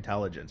the great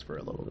intelligence for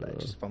a little bit.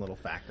 Just a fun little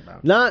fact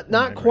about.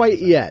 Not quite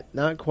yet.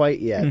 Not quite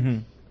yet. Mm-hmm.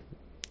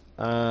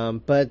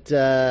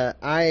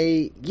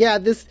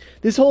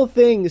 This whole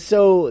thing.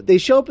 So they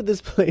show up at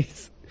this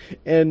place,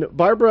 and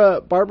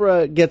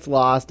Barbara gets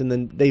lost, and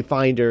then they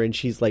find her, and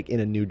she's like in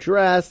a new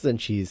dress,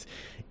 and she's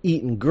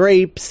eating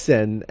grapes,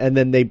 and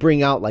then they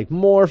bring out like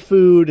more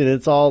food, and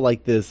it's all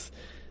like this,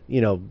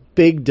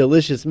 big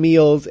delicious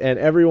meals, and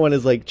everyone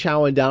is like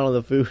chowing down on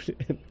the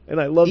food. And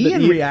I love that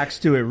Ian reacts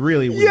to it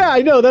really weird. Yeah,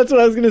 I know. That's what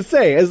I was gonna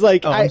say. It's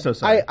like I'm so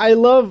sorry. I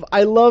love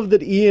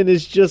that Ian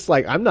is just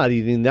like, I'm not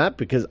eating that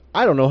because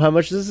I don't know how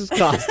much this is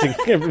costing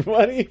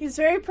everybody. He's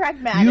very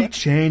pragmatic. You've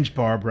changed,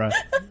 Barbara.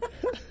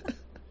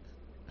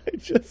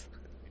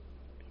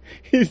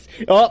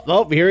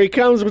 Here he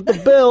comes with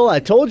the bill. I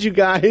told you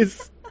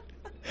guys.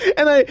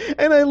 And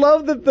I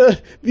love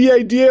that the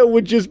idea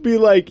would just be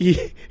like,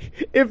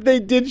 if they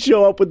did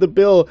show up with the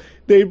bill,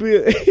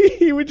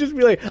 he would just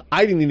be like,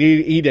 I didn't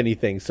eat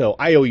anything, so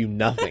I owe you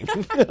nothing.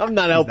 I'm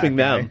not helping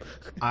them.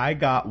 I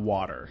got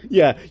water.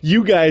 Yeah,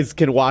 you guys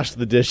can wash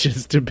the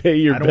dishes to pay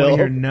your bill. I don't want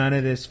to hear none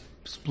of this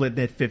split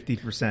that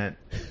 50%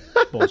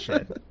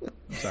 bullshit.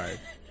 I'm sorry.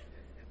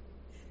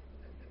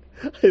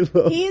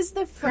 He's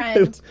the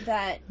friend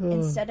that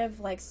instead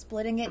of like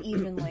splitting it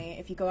evenly,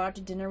 if you go out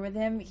to dinner with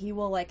him, he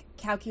will like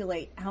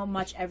calculate how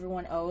much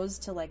everyone owes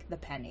to like the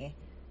penny.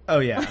 Oh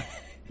yeah,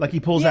 like he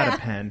pulls out a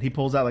pen. He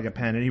pulls out like a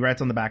pen and he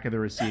writes on the back of the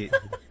receipt.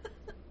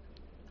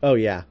 Oh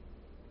yeah,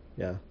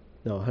 no,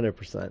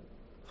 100%.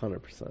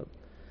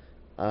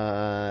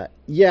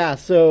 Yeah.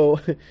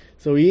 So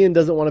Ian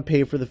doesn't want to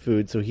pay for the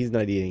food, so he's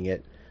not eating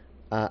it.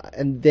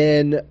 And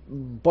then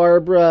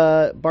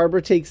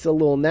Barbara takes a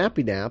little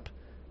nappy nap.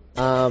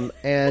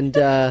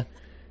 And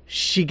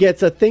she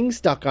gets a thing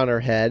stuck on her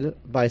head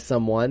by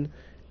someone,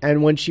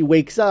 and when she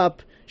wakes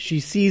up,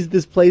 she sees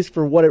this place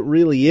for what it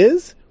really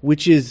is,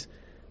 which is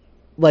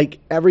like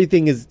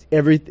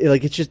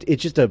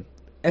it's just a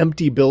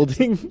empty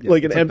building,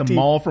 like an empty the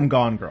mall from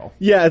Gone Girl.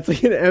 Yeah, it's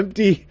like an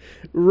empty,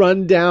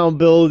 rundown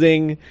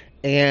building,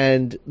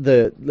 and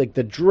the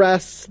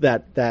dress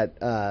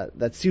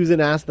that Susan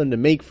asked them to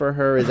make for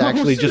her is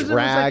actually just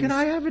rags. Can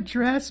I have a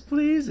dress,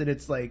 please? And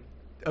it's like,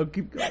 oh,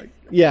 keep going.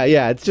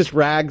 Yeah, it's just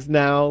rags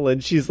now,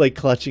 and she's like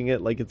clutching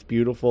it like it's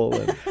beautiful.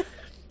 And,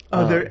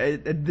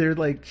 they're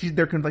like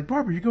they're kind of like,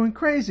 Barbara, you're going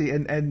crazy,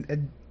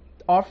 and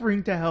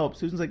offering to help.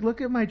 Susan's like,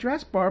 look at my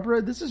dress, Barbara,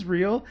 this is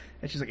real,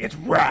 and she's like, it's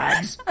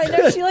rags. I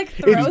know, she like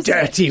throws it's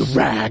dirty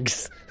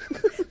rags.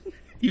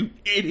 You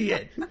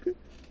idiot.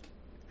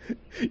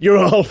 You're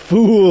all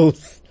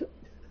fools.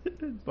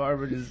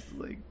 Barbara just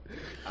like,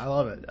 I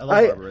love it. I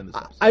love Barbara in this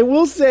episode. I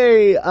will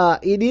say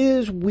it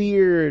is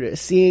weird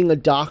seeing a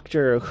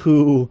doctor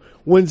who,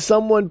 when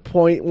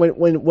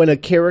a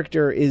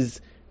character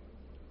is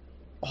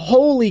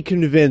wholly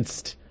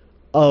convinced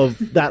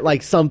of that,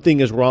 like something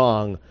is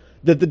wrong,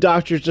 that the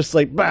doctor's just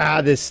like,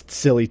 bah, this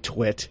silly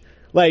twit.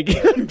 Like,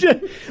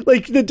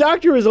 like the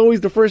doctor is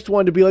always the first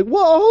one to be like,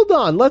 well, hold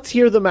on, let's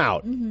hear them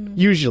out. Mm-hmm.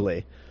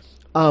 Usually,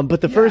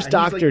 but the first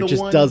doctor like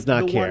just does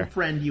not care. One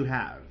friend you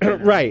have,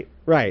 right.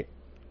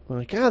 I'm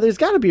like, there's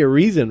got to be a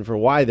reason for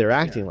why they're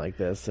acting like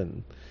this,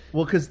 and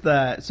because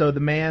the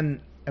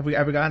man. Have we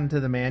ever gotten to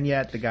the man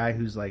yet? The guy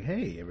who's like,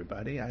 "Hey,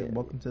 everybody,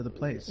 welcome to the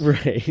place."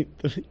 Right.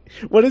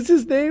 What is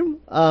his name?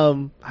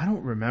 I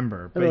don't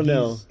remember. But I don't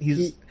know.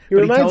 He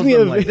reminds me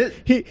of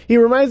he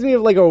reminds me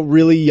of like a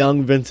really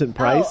young Vincent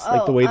Price,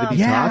 like the way that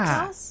he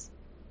talks.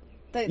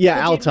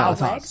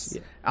 Altos.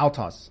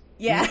 Altos.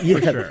 Yeah,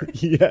 for sure.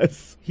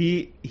 Yes.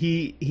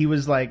 He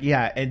was like,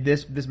 yeah, and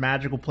this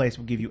magical place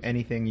will give you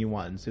anything you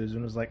want. And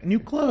Susan was like, new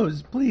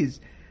clothes, please.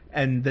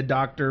 And the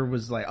doctor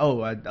was like,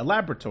 oh, a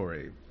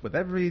laboratory with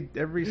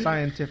every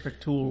scientific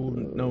tool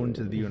known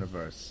to the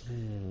universe.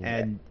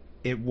 And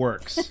it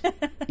works.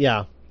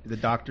 Yeah. The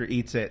doctor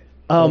eats it.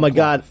 Oh my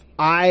God.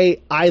 I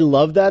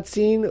love that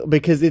scene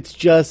because it's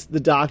just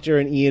the doctor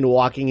and Ian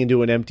walking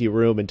into an empty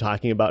room and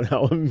talking about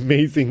how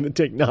amazing the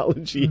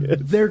technology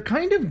is. They're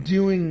kind of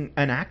doing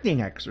an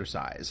acting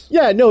exercise.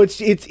 Yeah, no,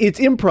 it's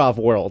improv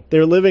world.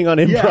 They're living on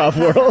improv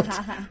world.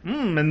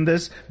 And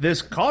this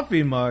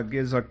coffee mug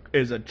is a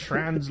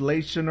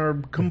translation or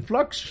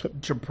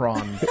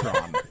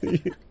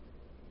confluxatron.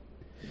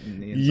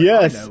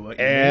 Yes, like,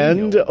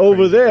 and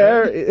over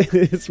there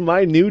is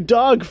my new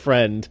dog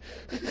friend.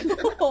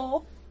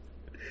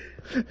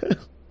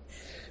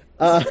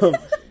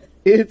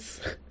 It's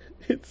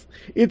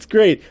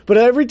great, but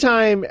every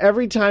time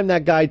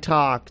that guy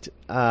talked,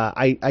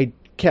 I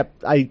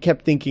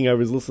kept thinking I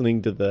was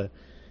listening to the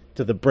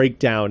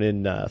breakdown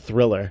in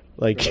Thriller,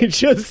 like it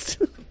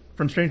just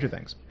from Stranger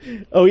Things.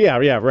 Oh yeah,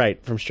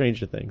 right, from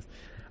Stranger Things.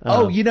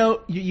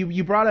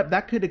 You brought up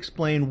that could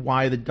explain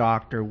why the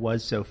doctor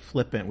was so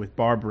flippant with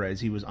Barbara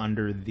as he was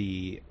under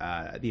the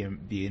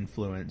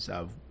influence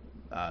of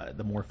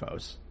the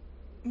Morphos.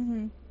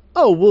 Mm-hmm.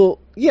 Oh well,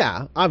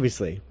 yeah,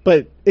 obviously,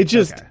 but it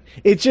was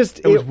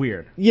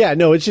weird. Yeah,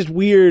 no, it's just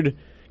weird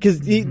because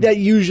that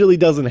usually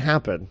doesn't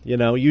happen. You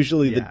know,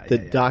 usually the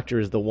doctor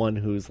is the one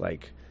who's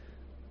like,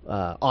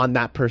 on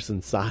that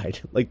person's side,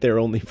 like their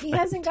only friend. He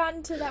hasn't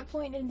gotten to that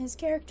point in his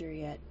character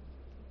yet.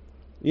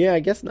 Yeah, I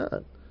guess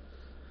not.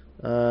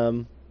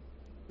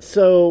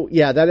 So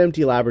yeah, that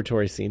empty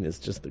laboratory scene is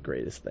just the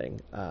greatest thing.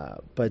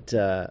 But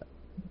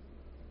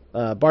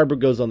Barbara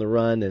goes on the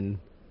run, and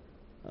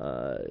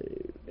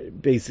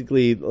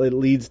basically it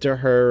leads to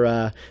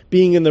her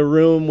being in the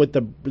room with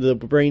the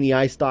brainy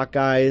eye stalk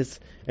guys,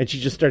 and she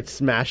just starts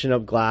smashing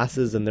up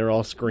glasses, and they're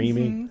all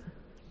screaming.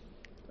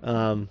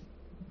 And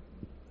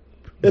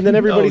then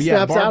everybody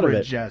snaps out of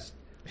it.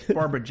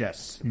 Barbara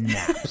just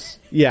snaps.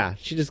 Yeah,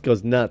 she just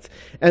goes nuts.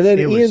 And then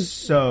It Ian was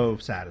so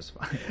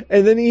satisfying.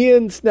 And then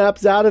Ian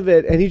snaps out of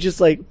it, and he's just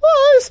like,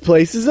 "Oh, this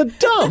place is a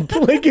dump."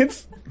 Like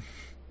it's.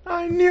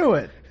 I knew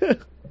it.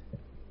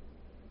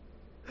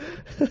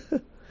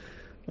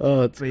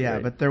 Oh, it's But yeah,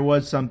 great. but there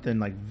was something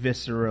like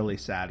viscerally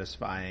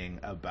satisfying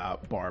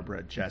about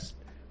Barbara just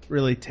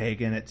really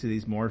taking it to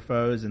these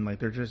morphos, and like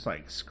they're just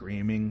like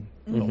screaming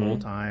the whole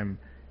time,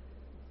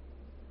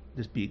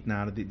 just beating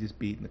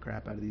the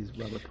crap out of these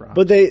rubber props.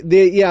 But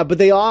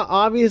they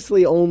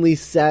obviously only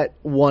set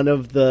one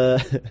of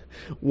the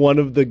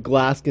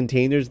glass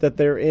containers that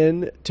they're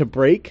in to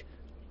break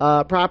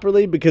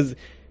properly, because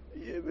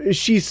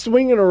she's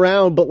swinging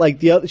around, but like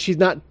she's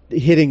not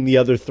hitting the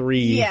other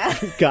three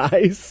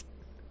guys.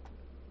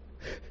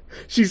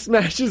 She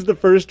smashes the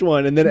first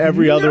one, and then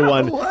every other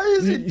one,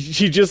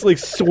 she just like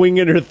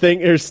swinging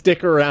her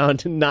stick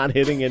around and not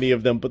hitting any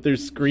of them, but they're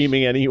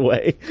screaming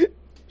anyway.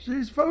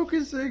 She's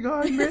focusing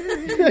on me.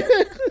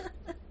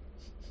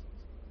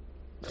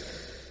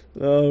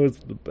 Oh, it's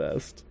the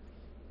best.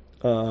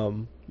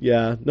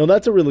 Yeah, no,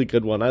 that's a really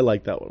good one. I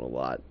like that one a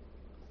lot.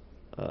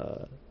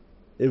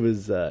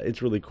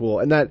 It's really cool,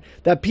 and that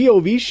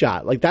POV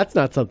shot, like that's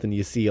not something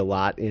you see a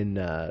lot in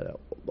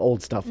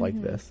old stuff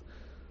like this.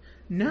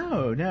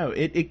 No,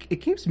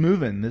 it keeps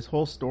moving, this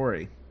whole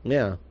story.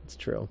 Yeah, it's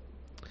true.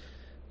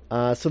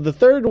 So the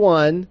third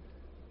one,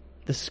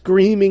 the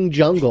screaming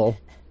jungle.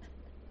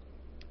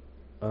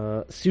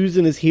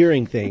 Susan is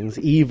hearing things,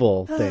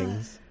 evil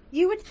things.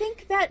 You would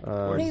think that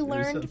they Susan.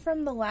 learned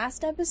from the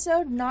last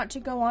episode not to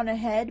go on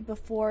ahead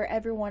before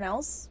everyone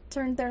else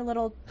turned their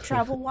little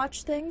travel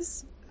watch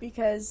things,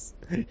 because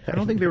I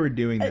don't think they were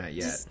doing that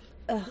yet.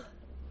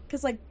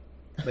 Because like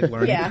Like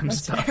learning from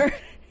that's stuff. fair.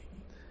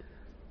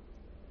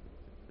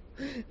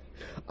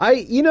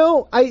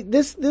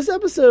 This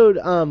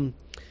episode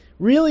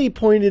really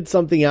pointed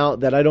something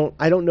out that I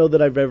don't know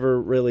that I've ever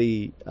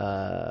really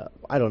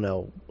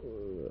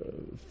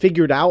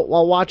figured out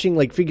while watching,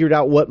 like figured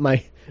out what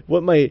I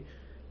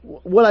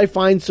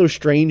find so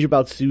strange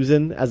about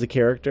Susan as a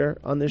character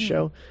on this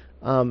show.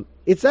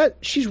 It's that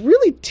she's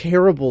really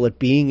terrible at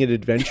being an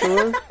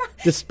adventurer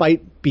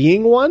despite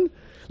being one.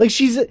 Like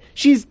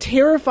she's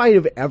terrified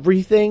of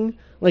everything.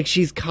 Like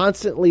she's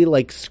constantly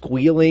like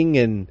squealing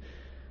and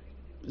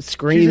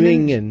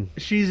screaming,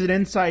 she's an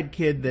inside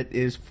kid that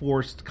is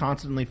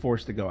constantly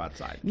forced to go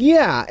outside.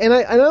 Yeah, and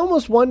I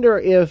almost wonder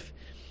if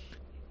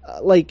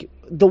like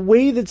the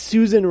way that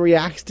Susan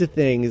reacts to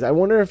things, I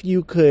wonder if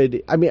you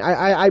could. I mean,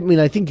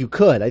 I think you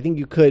could. I think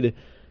you could,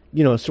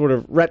 sort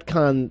of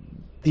retcon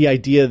the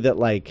idea that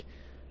like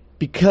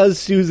because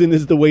Susan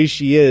is the way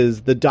she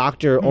is, the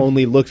Doctor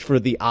only looks for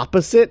the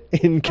opposite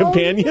in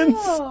companions.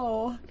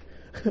 Oh,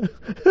 no.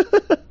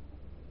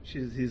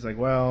 He's like,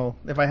 well,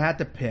 if I had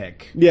to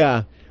pick,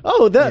 Yeah.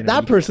 Oh,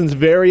 that person's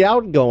very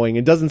outgoing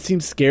and doesn't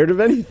seem scared of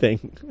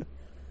anything.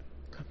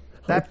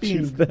 that being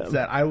choose them.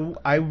 said,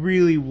 I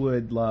really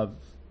would love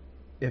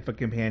if a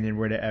companion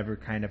were to ever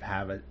kind of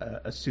have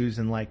a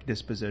Susan-like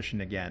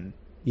disposition again.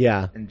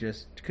 Yeah. And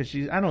just because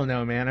I don't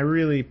know, man, I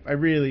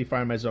really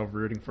find myself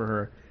rooting for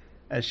her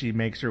as she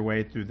makes her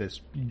way through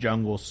this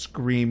jungle,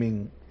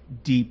 screaming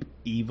deep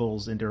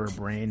evils into her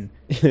brain.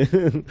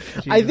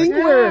 I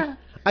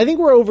think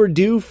we're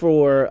overdue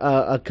for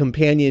a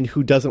companion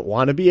who doesn't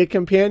want to be a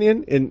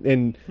companion,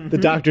 and the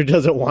Doctor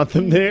doesn't want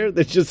them there.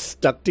 They're just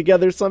stuck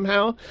together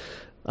somehow.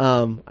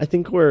 I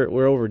think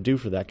we're overdue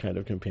for that kind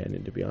of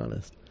companion, to be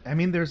honest. I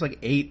mean, there's like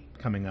 8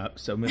 coming up,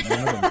 so one of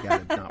them's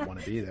got to not want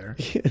to be there.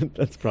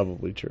 That's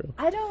probably true.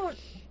 I don't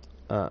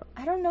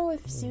know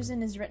if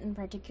Susan is written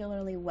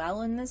particularly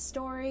well in this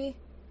story.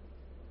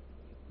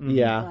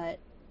 Yeah. But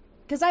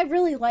because I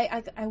really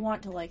I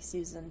want to like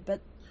Susan,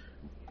 but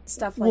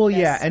stuff like Well, this.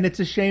 yeah, and it's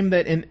a shame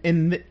that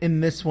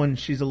in this one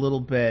she's a little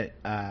bit.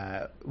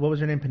 What was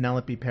her name?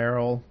 Penelope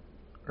Peril,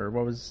 or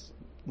what was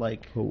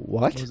like?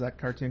 What? What was that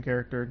cartoon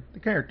character? The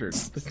character.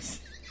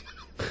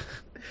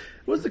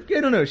 Was the I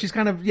don't know. She's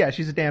kind of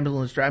she's a damsel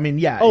in distress. I mean,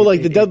 yeah. Oh,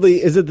 like the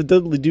Dudley? Is it the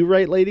Dudley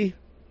Do-Right lady?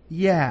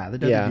 Yeah, the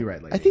Dudley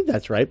Do-Right lady. I think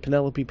that's right.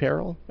 Penelope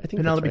Peril. I think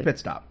Penelope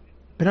that's right. Pitstop.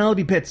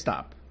 Penelope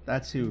Pitstop.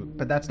 That's who.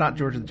 But that's not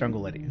George of the Jungle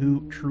Lady.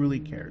 Who truly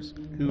cares?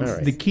 All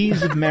right. The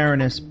Keys of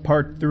Marinus,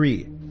 Part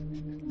 3.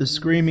 The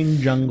Screaming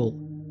Jungle.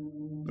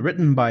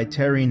 Written by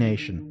Terry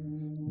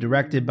Nation.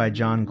 Directed by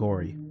John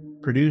Gorey.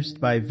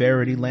 Produced by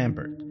Verity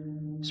Lambert.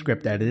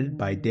 Script edited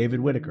by David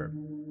Whitaker.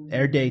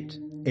 Air date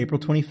April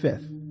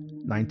 25th,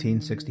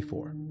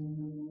 1964.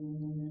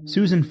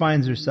 Susan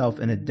finds herself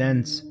in a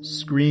dense,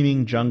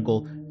 screaming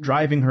jungle,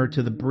 driving her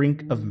to the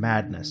brink of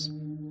madness.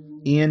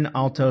 Ian,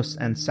 Altos,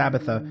 and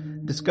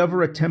Sabitha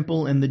discover a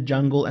temple in the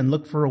jungle and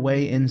look for a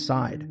way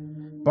inside.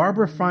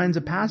 Barbara finds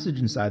a passage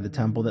inside the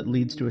temple that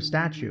leads to a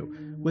statue,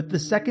 with the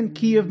second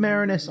key of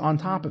Marinus on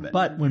top of it.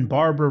 But when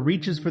Barbara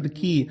reaches for the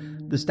key,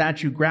 the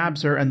statue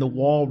grabs her and the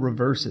wall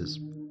reverses.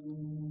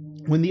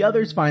 When the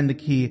others find the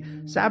key,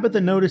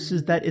 Sabitha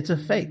notices that it's a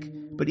fake,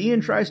 but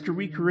Ian tries to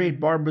recreate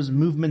Barbara's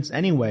movements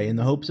anyway in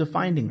the hopes of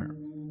finding her.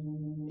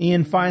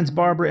 Ian finds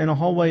Barbara in a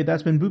hallway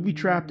that's been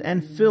booby-trapped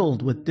and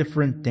filled with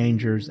different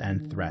dangers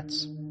and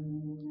threats.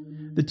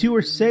 The two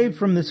are saved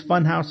from this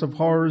funhouse of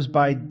horrors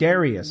by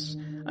Darius,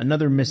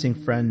 another missing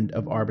friend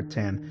of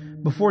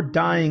Arbitan. Before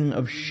dying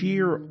of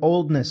sheer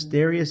oldness,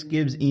 Darius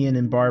gives Ian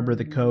and Barbara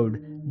the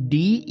code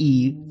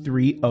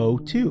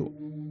DE302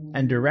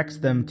 and directs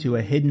them to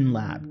a hidden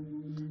lab.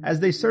 As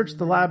they search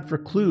the lab for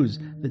clues,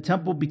 the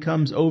temple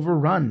becomes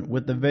overrun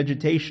with the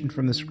vegetation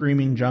from the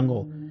screaming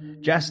jungle.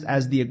 Just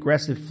as the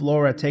aggressive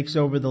flora takes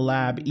over the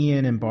lab,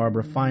 Ian and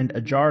Barbara find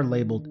a jar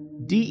labeled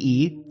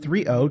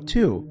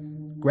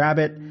DE302. Grab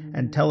it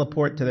and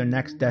teleport to their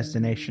next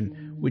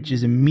destination, which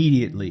is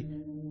immediately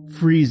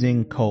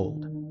freezing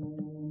cold.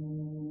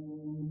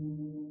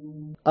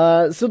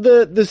 So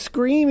the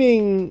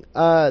screaming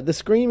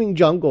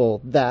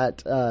jungle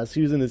that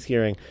Susan is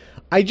hearing,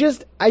 I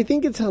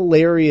think it's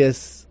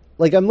hilarious.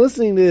 Like, I'm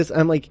listening to this,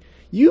 I'm like,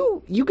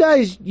 you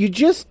guys, you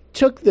just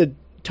took the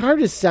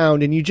TARDIS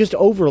sound and you just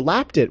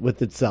overlapped it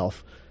with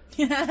itself.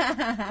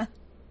 Like,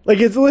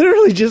 it's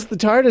literally just the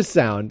TARDIS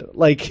sound,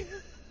 like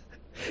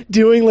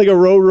doing like a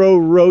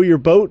row your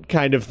boat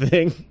kind of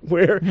thing,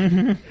 where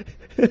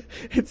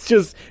it's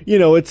just,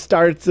 it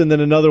starts and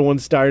then another one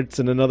starts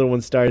and another one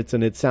starts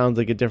and it sounds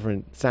like a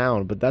different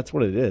sound, but that's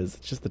what it is.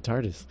 It's just the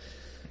TARDIS,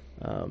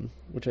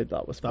 which I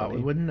thought was funny. Thought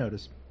we wouldn't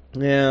notice.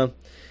 Yeah.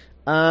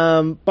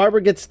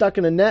 Barbara gets stuck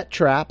in a net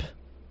trap.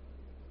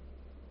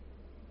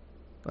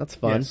 That's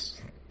fun.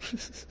 Yes.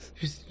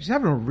 She's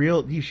having a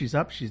real... She's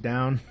up, she's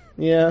down.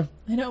 Yeah.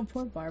 I know,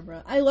 poor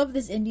Barbara. I love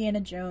this Indiana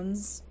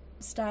Jones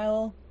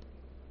style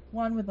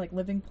one with, like,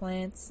 living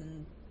plants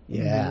and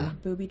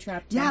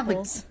booby-trapped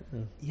temples.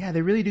 Yeah,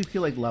 they really do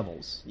feel like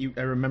levels.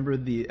 I remember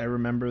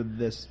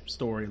this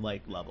story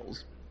like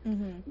levels.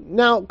 Mm-hmm.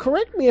 Now,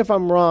 correct me if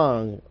I'm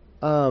wrong.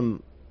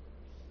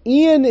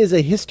 Ian is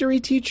a history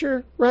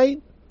teacher,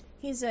 right?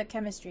 He's a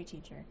chemistry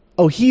teacher.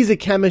 Oh, he's a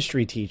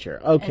chemistry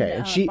teacher. Okay,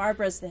 and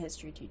Barbara's the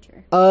history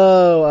teacher.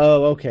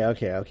 Oh,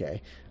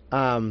 okay.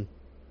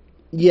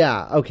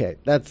 Yeah, okay,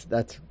 that's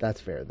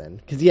fair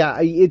then. Because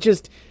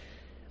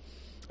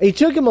it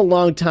took him a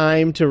long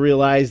time to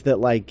realize that,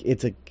 like,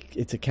 it's a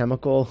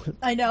chemical.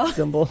 I know.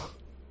 Symbol.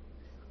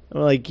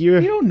 I'm like,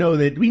 you don't know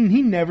that.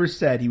 He never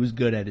said he was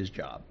good at his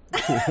job.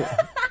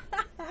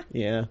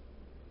 Yeah.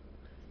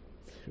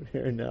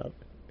 Fair enough.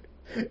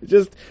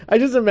 I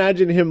just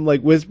imagine him,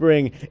 like,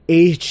 whispering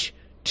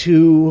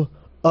H2O.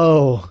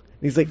 And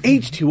he's like,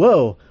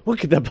 H2O? What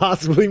could that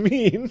possibly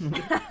mean?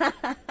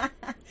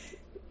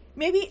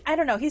 Maybe, I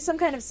don't know. He's some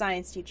kind of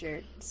science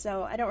teacher,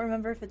 so I don't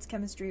remember if it's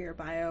chemistry or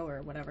bio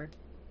or whatever.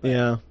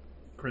 Yeah.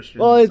 Christian.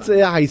 Well, it's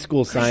science. high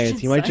school science.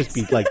 He might just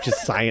be, like,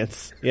 just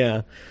science.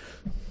 Yeah.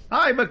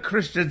 I'm a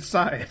Christian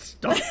Science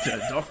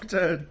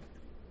doctor.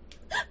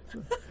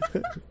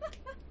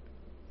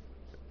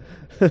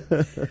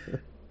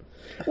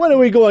 When are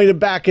we going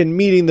back and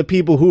meeting the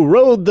people who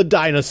rode the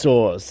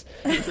dinosaurs?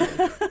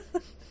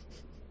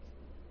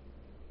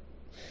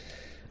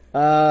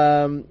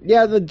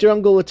 The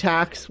jungle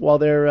attacks while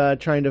they're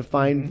trying to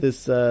find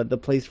this the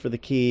place for the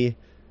key.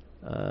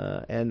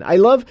 And I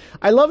love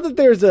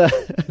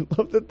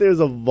that there's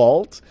a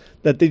vault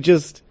that they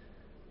just,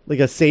 like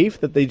a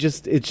safe that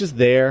it's just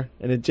there,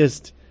 and it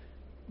just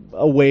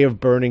a way of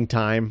burning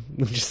time,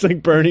 just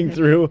like burning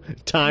through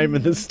time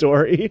in the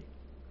story.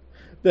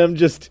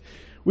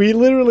 We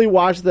literally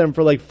watched them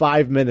for like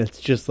 5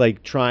 minutes, just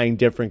like trying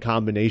different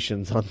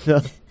combinations on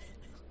the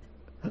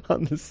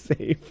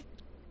safe.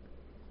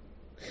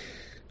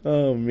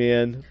 Oh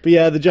man! But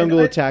yeah, the jungle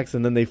attacks,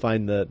 and then they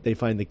find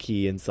the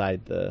key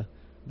inside the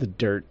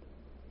dirt.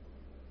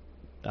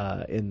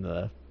 In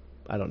the,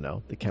 I don't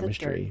know, the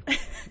chemistry.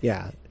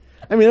 Yeah,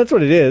 I mean that's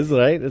what it is,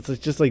 right? It's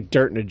just like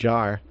dirt in a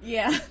jar.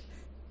 Yeah.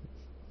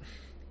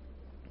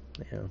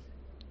 Yeah.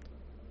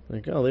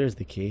 Like, oh, there's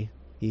the key.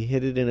 He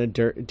hid it in a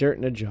dirt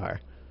in a jar.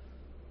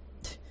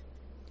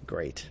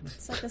 Great.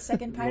 It's like the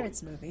second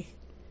Pirates movie.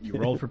 You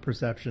roll for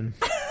perception.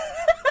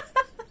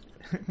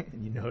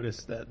 And you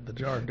notice that the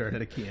jar of dirt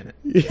had a key in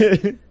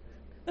it.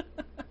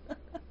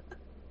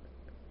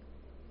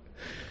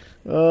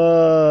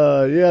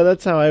 Yeah,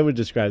 that's how I would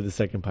describe the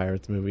second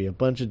Pirates movie. A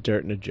bunch of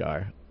dirt in a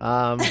jar.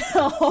 And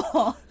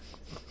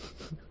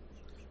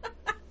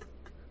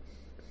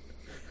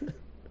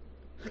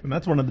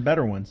that's one of the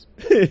better ones.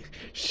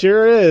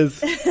 Sure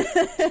is.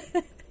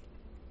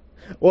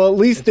 Well, at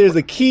least there's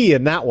a key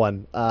in that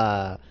one.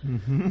 That's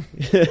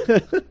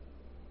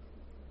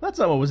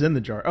not what was in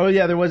the jar. Oh,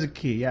 yeah, there was a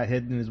key. Yeah,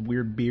 hidden in his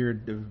weird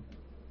beard of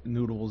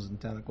noodles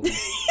and tentacles.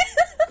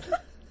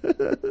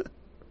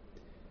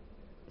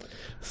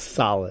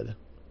 Solid.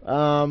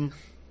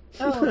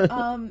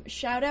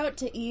 Shout out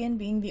to Ian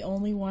being the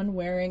only one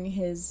wearing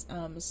his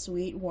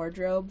sweet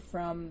wardrobe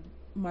from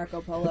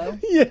Marco Polo.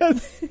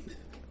 Yes.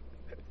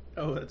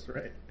 Oh, that's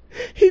right.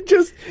 He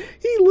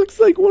looks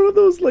like one of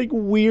those like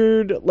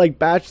weird like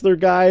bachelor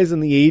guys in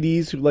the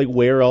 80s who like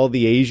wear all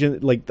the Asian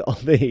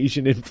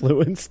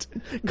influenced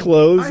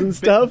clothes and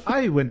stuff.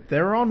 I went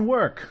there on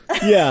work.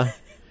 Yeah.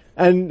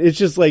 And it's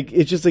just like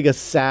a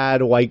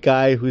sad white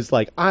guy who's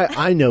like,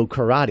 I know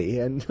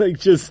karate, and like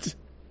just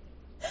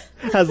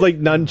has like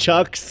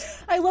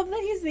nunchucks. I love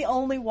that he's the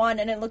only one,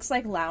 and it looks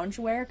like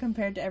loungewear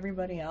compared to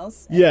everybody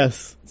else.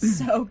 Yes.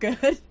 So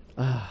good.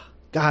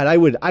 God,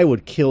 I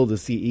would kill to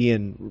see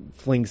Ian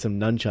fling some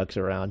nunchucks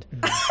around.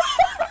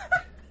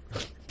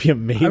 Be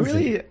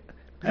amazing.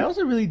 I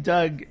also really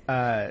dug.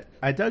 I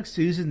dug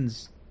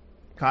Susan's.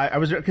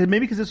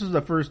 Because this was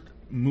the first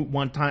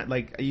one time,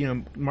 like, you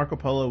know, Marco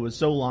Polo was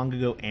so long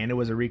ago, and it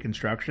was a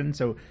reconstruction,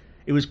 so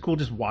it was cool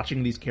just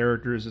watching these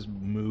characters just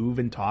move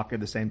and talk at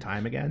the same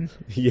time again.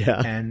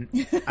 Yeah, and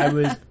I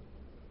was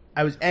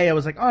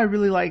like, oh, I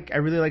really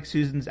like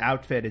Susan's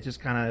outfit. It's just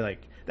kind of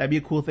like, that'd be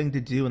a cool thing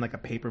to do in like a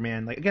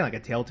Paperman, like again, like a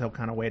Telltale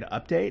kind of way to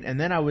update. And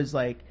then I was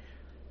like,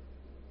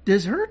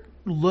 does her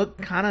look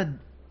kind of?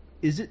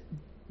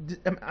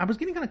 I was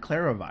getting kind of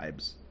Clara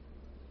vibes,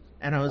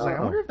 and I was like,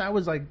 I wonder if that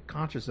was like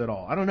conscious at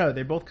all. I don't know.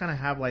 They both kind of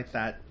have like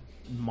that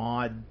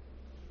mod.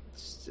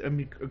 I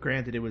mean,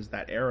 granted, it was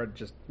that era,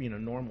 just, you know,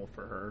 normal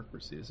for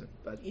Susan,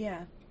 but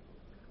yeah,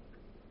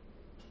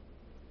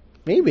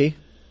 maybe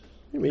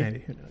who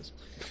knows?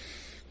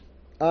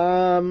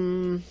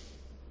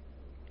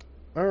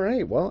 All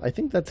right. Well, I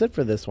think that's it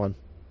for this one.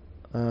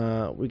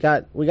 We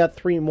got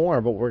 3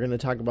 more, but we're going to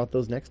talk about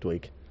those next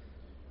week.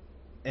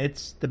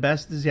 It's the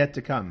best is yet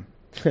to come.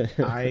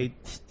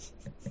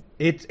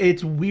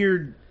 It's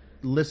weird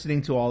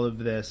listening to all of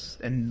this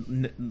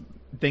and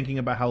thinking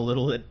about how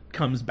little it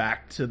comes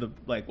back to the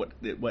like what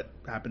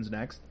happens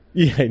next.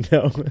 Yeah, I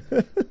know.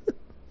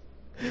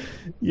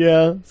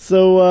 Yeah.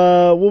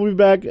 So we'll be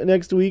back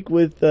next week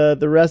with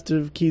the rest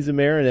of Keys of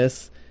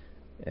Marinus,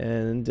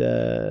 and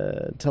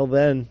till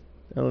then,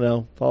 I don't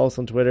know. Follow us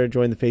on Twitter,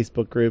 join the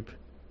Facebook group,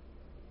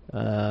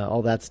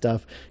 all that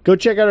stuff. Go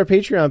check out our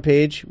Patreon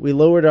page. We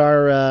lowered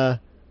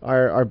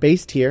our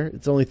base tier.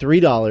 It's only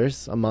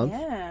 $3 a month.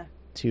 Yeah.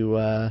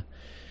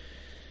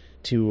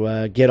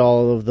 To get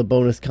all of the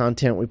bonus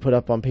content we put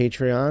up on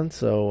Patreon.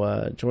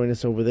 So join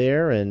us over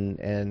there, and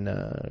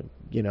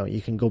you know,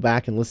 you can go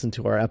back and listen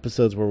to our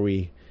episodes where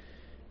we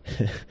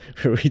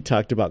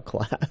talked about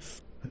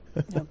class.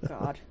 Oh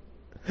God.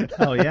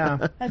 Oh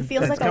yeah. That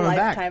feels like a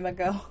lifetime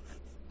ago.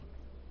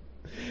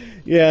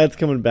 Yeah, it's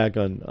coming back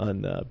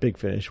on Big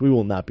Finish. We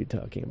will not be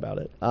talking about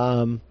it.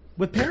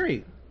 With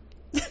Perry.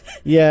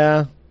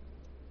 Yeah.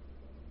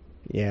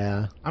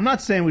 Yeah. I'm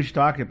not saying we should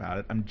talk about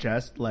it. I'm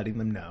just letting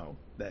them know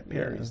that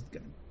Perry's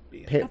going to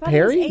be in it.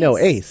 Perry? No,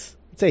 Ace.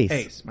 It's Ace.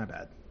 Ace, my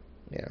bad.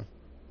 Yeah.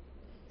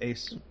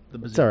 Ace, the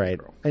bazooka It's all right.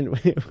 girl. And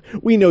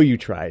we know you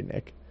tried,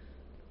 Nick.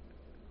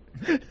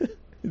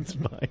 It's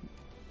fine.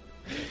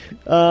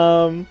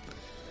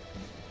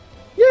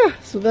 Yeah,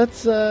 so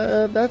that's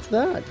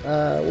that.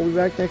 We'll be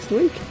back next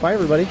week. Bye,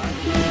 everybody.